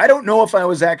IV. I don't know if I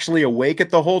was actually awake at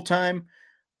the whole time.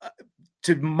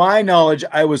 To my knowledge,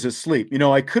 I was asleep.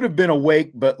 I could have been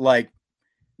awake, but like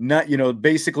not,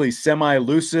 basically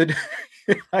semi-lucid,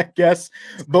 I guess.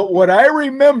 But what I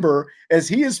remember as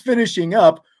he is finishing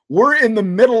up, we're in the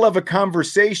middle of a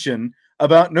conversation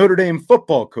about Notre Dame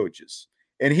football coaches.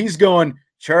 And he's going,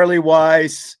 Charlie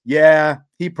Weiss, yeah,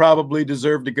 he probably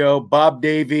deserved to go. Bob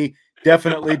Davie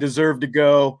definitely deserved to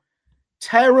go.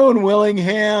 Tyrone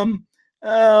Willingham,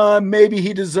 maybe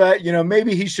he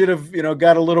maybe he should have,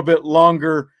 got a little bit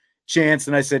longer chance.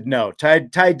 And I said, no, Ty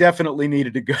definitely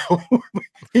needed to go.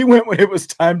 He went when it was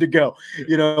time to go.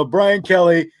 Brian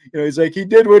Kelly, he's like, he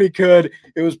did what he could.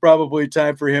 It was probably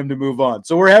time for him to move on.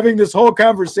 So we're having this whole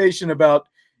conversation about,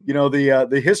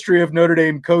 the history of Notre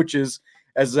Dame coaches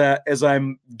as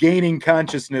I'm gaining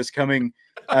consciousness coming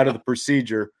out of the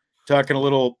procedure, talking a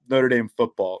little Notre Dame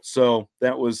football. So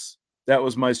that was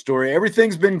my story.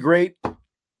 Everything's been great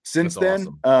since then.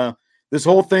 Awesome. This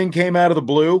whole thing came out of the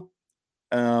blue.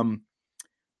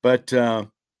 But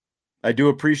I do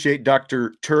appreciate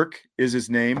Dr. Turk is his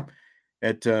name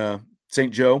at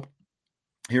St. Joe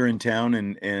here in town.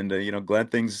 And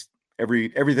glad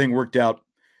everything worked out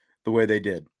the way they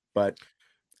did. But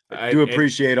I do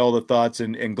appreciate all the thoughts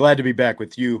and glad to be back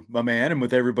with you, my man, and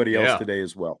with everybody else today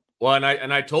as well. Well,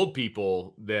 and I told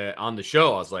people that on the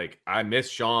show, I was like, I miss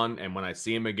Sean, and when I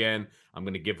see him again, I'm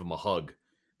going to give him a hug.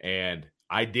 And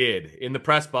I did in the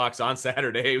press box on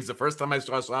Saturday. It was the first time I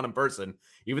saw Sean in person.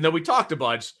 Even though we talked a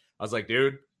bunch, I was like,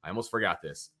 dude, I almost forgot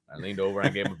this. I leaned over and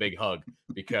I gave him a big hug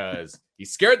because he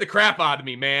scared the crap out of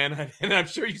me, man. And I'm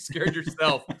sure you scared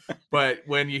yourself. But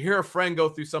when you hear a friend go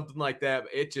through something like that,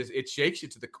 it shakes you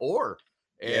to the core.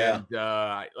 And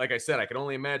like I said, I can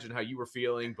only imagine how you were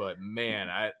feeling. But man,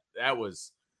 that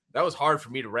was hard for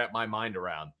me to wrap my mind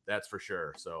around. That's for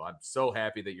sure. So I'm so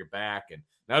happy that you're back, and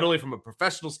not only from a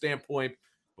professional standpoint,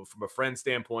 but from a friend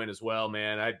standpoint as well,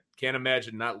 man. I can't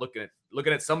imagine not looking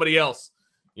at somebody else,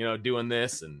 doing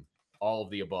this and all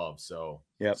of the above. So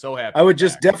yeah, so happy. I would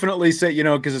just definitely say,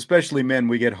 because especially men,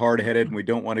 we get hard headed and we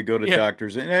don't want to go to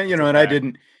doctors, and and I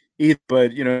didn't either.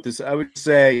 But I would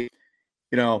say,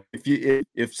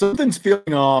 if something's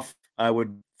feeling off, I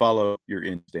would follow your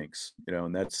instincts,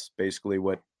 and that's basically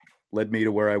what led me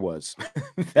to where I was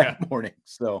that morning.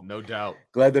 So no doubt.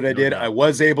 Glad that I did. I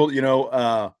was able,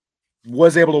 to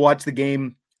watch the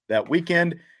game that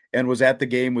weekend and was at the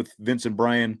game with Vince and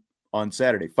Brian on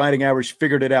Saturday. Fighting Irish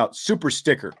figured it out. Super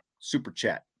sticker, super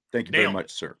chat. Thank you very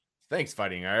much, sir. Thanks,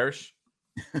 Fighting Irish.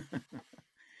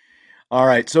 All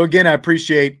right. So again, I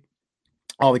appreciate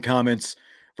all the comments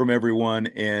from everyone,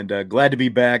 and glad to be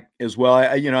back as well.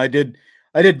 I did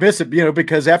miss it,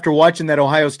 because after watching that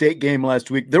Ohio State game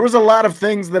last week, there was a lot of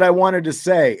things that I wanted to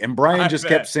say, and Brian just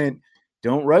kept saying,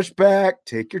 "Don't rush back,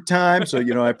 take your time." So,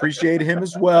 I appreciate him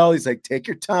as well. He's like, "Take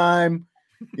your time,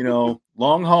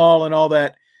 long haul and all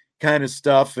that kind of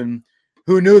stuff." And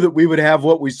who knew that we would have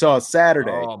what we saw Saturday,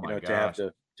 to have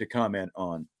to comment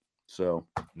on. So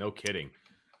no kidding.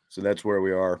 So that's where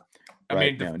we are.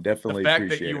 Now. Definitely the fact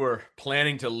appreciate that you it. were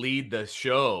planning to lead the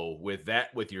show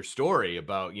with your story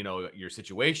about your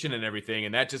situation and everything,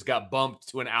 and that just got bumped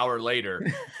to an hour later,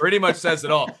 pretty much says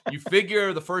it all. You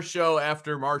figure the first show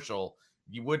after Marshall,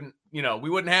 you wouldn't, we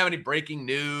wouldn't have any breaking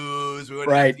news. We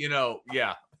wouldn't have,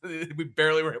 yeah, we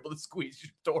barely were able to squeeze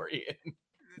your story in.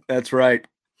 That's right.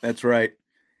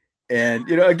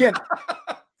 And again,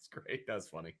 it's great. That's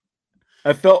funny.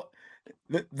 I felt.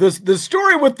 The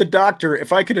story with the doctor,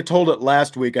 if I could have told it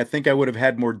last week, I think I would have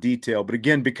had more detail. But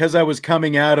again, because I was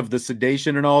coming out of the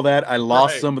sedation and all that, I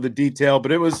lost some of the detail.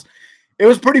 But it was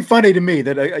pretty funny to me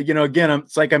that, again,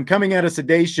 it's like I'm coming out of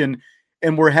sedation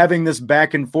and we're having this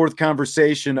back and forth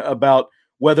conversation about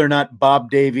whether or not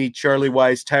Bob Davie, Charlie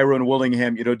Weiss, Tyrone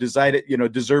Willingham,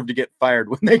 deserved to get fired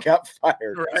when they got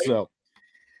fired. Right. So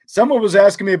someone was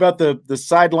asking me about the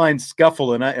sideline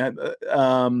scuffle, and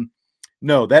I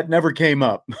no, that never came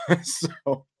up.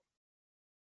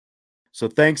 So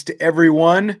thanks to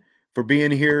everyone for being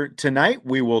here tonight.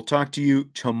 We will talk to you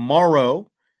tomorrow.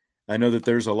 I know that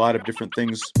there's a lot of different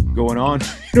things going on,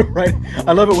 right?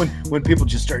 I love it when people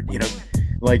just start,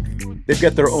 like they've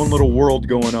got their own little world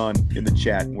going on in the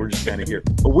chat. And we're just kind of here.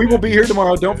 But we will be here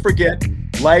tomorrow. Don't forget,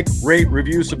 like, rate,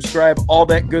 review, subscribe, all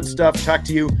that good stuff. Talk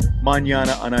to you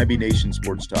mañana on IB Nation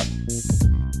Sports Talk.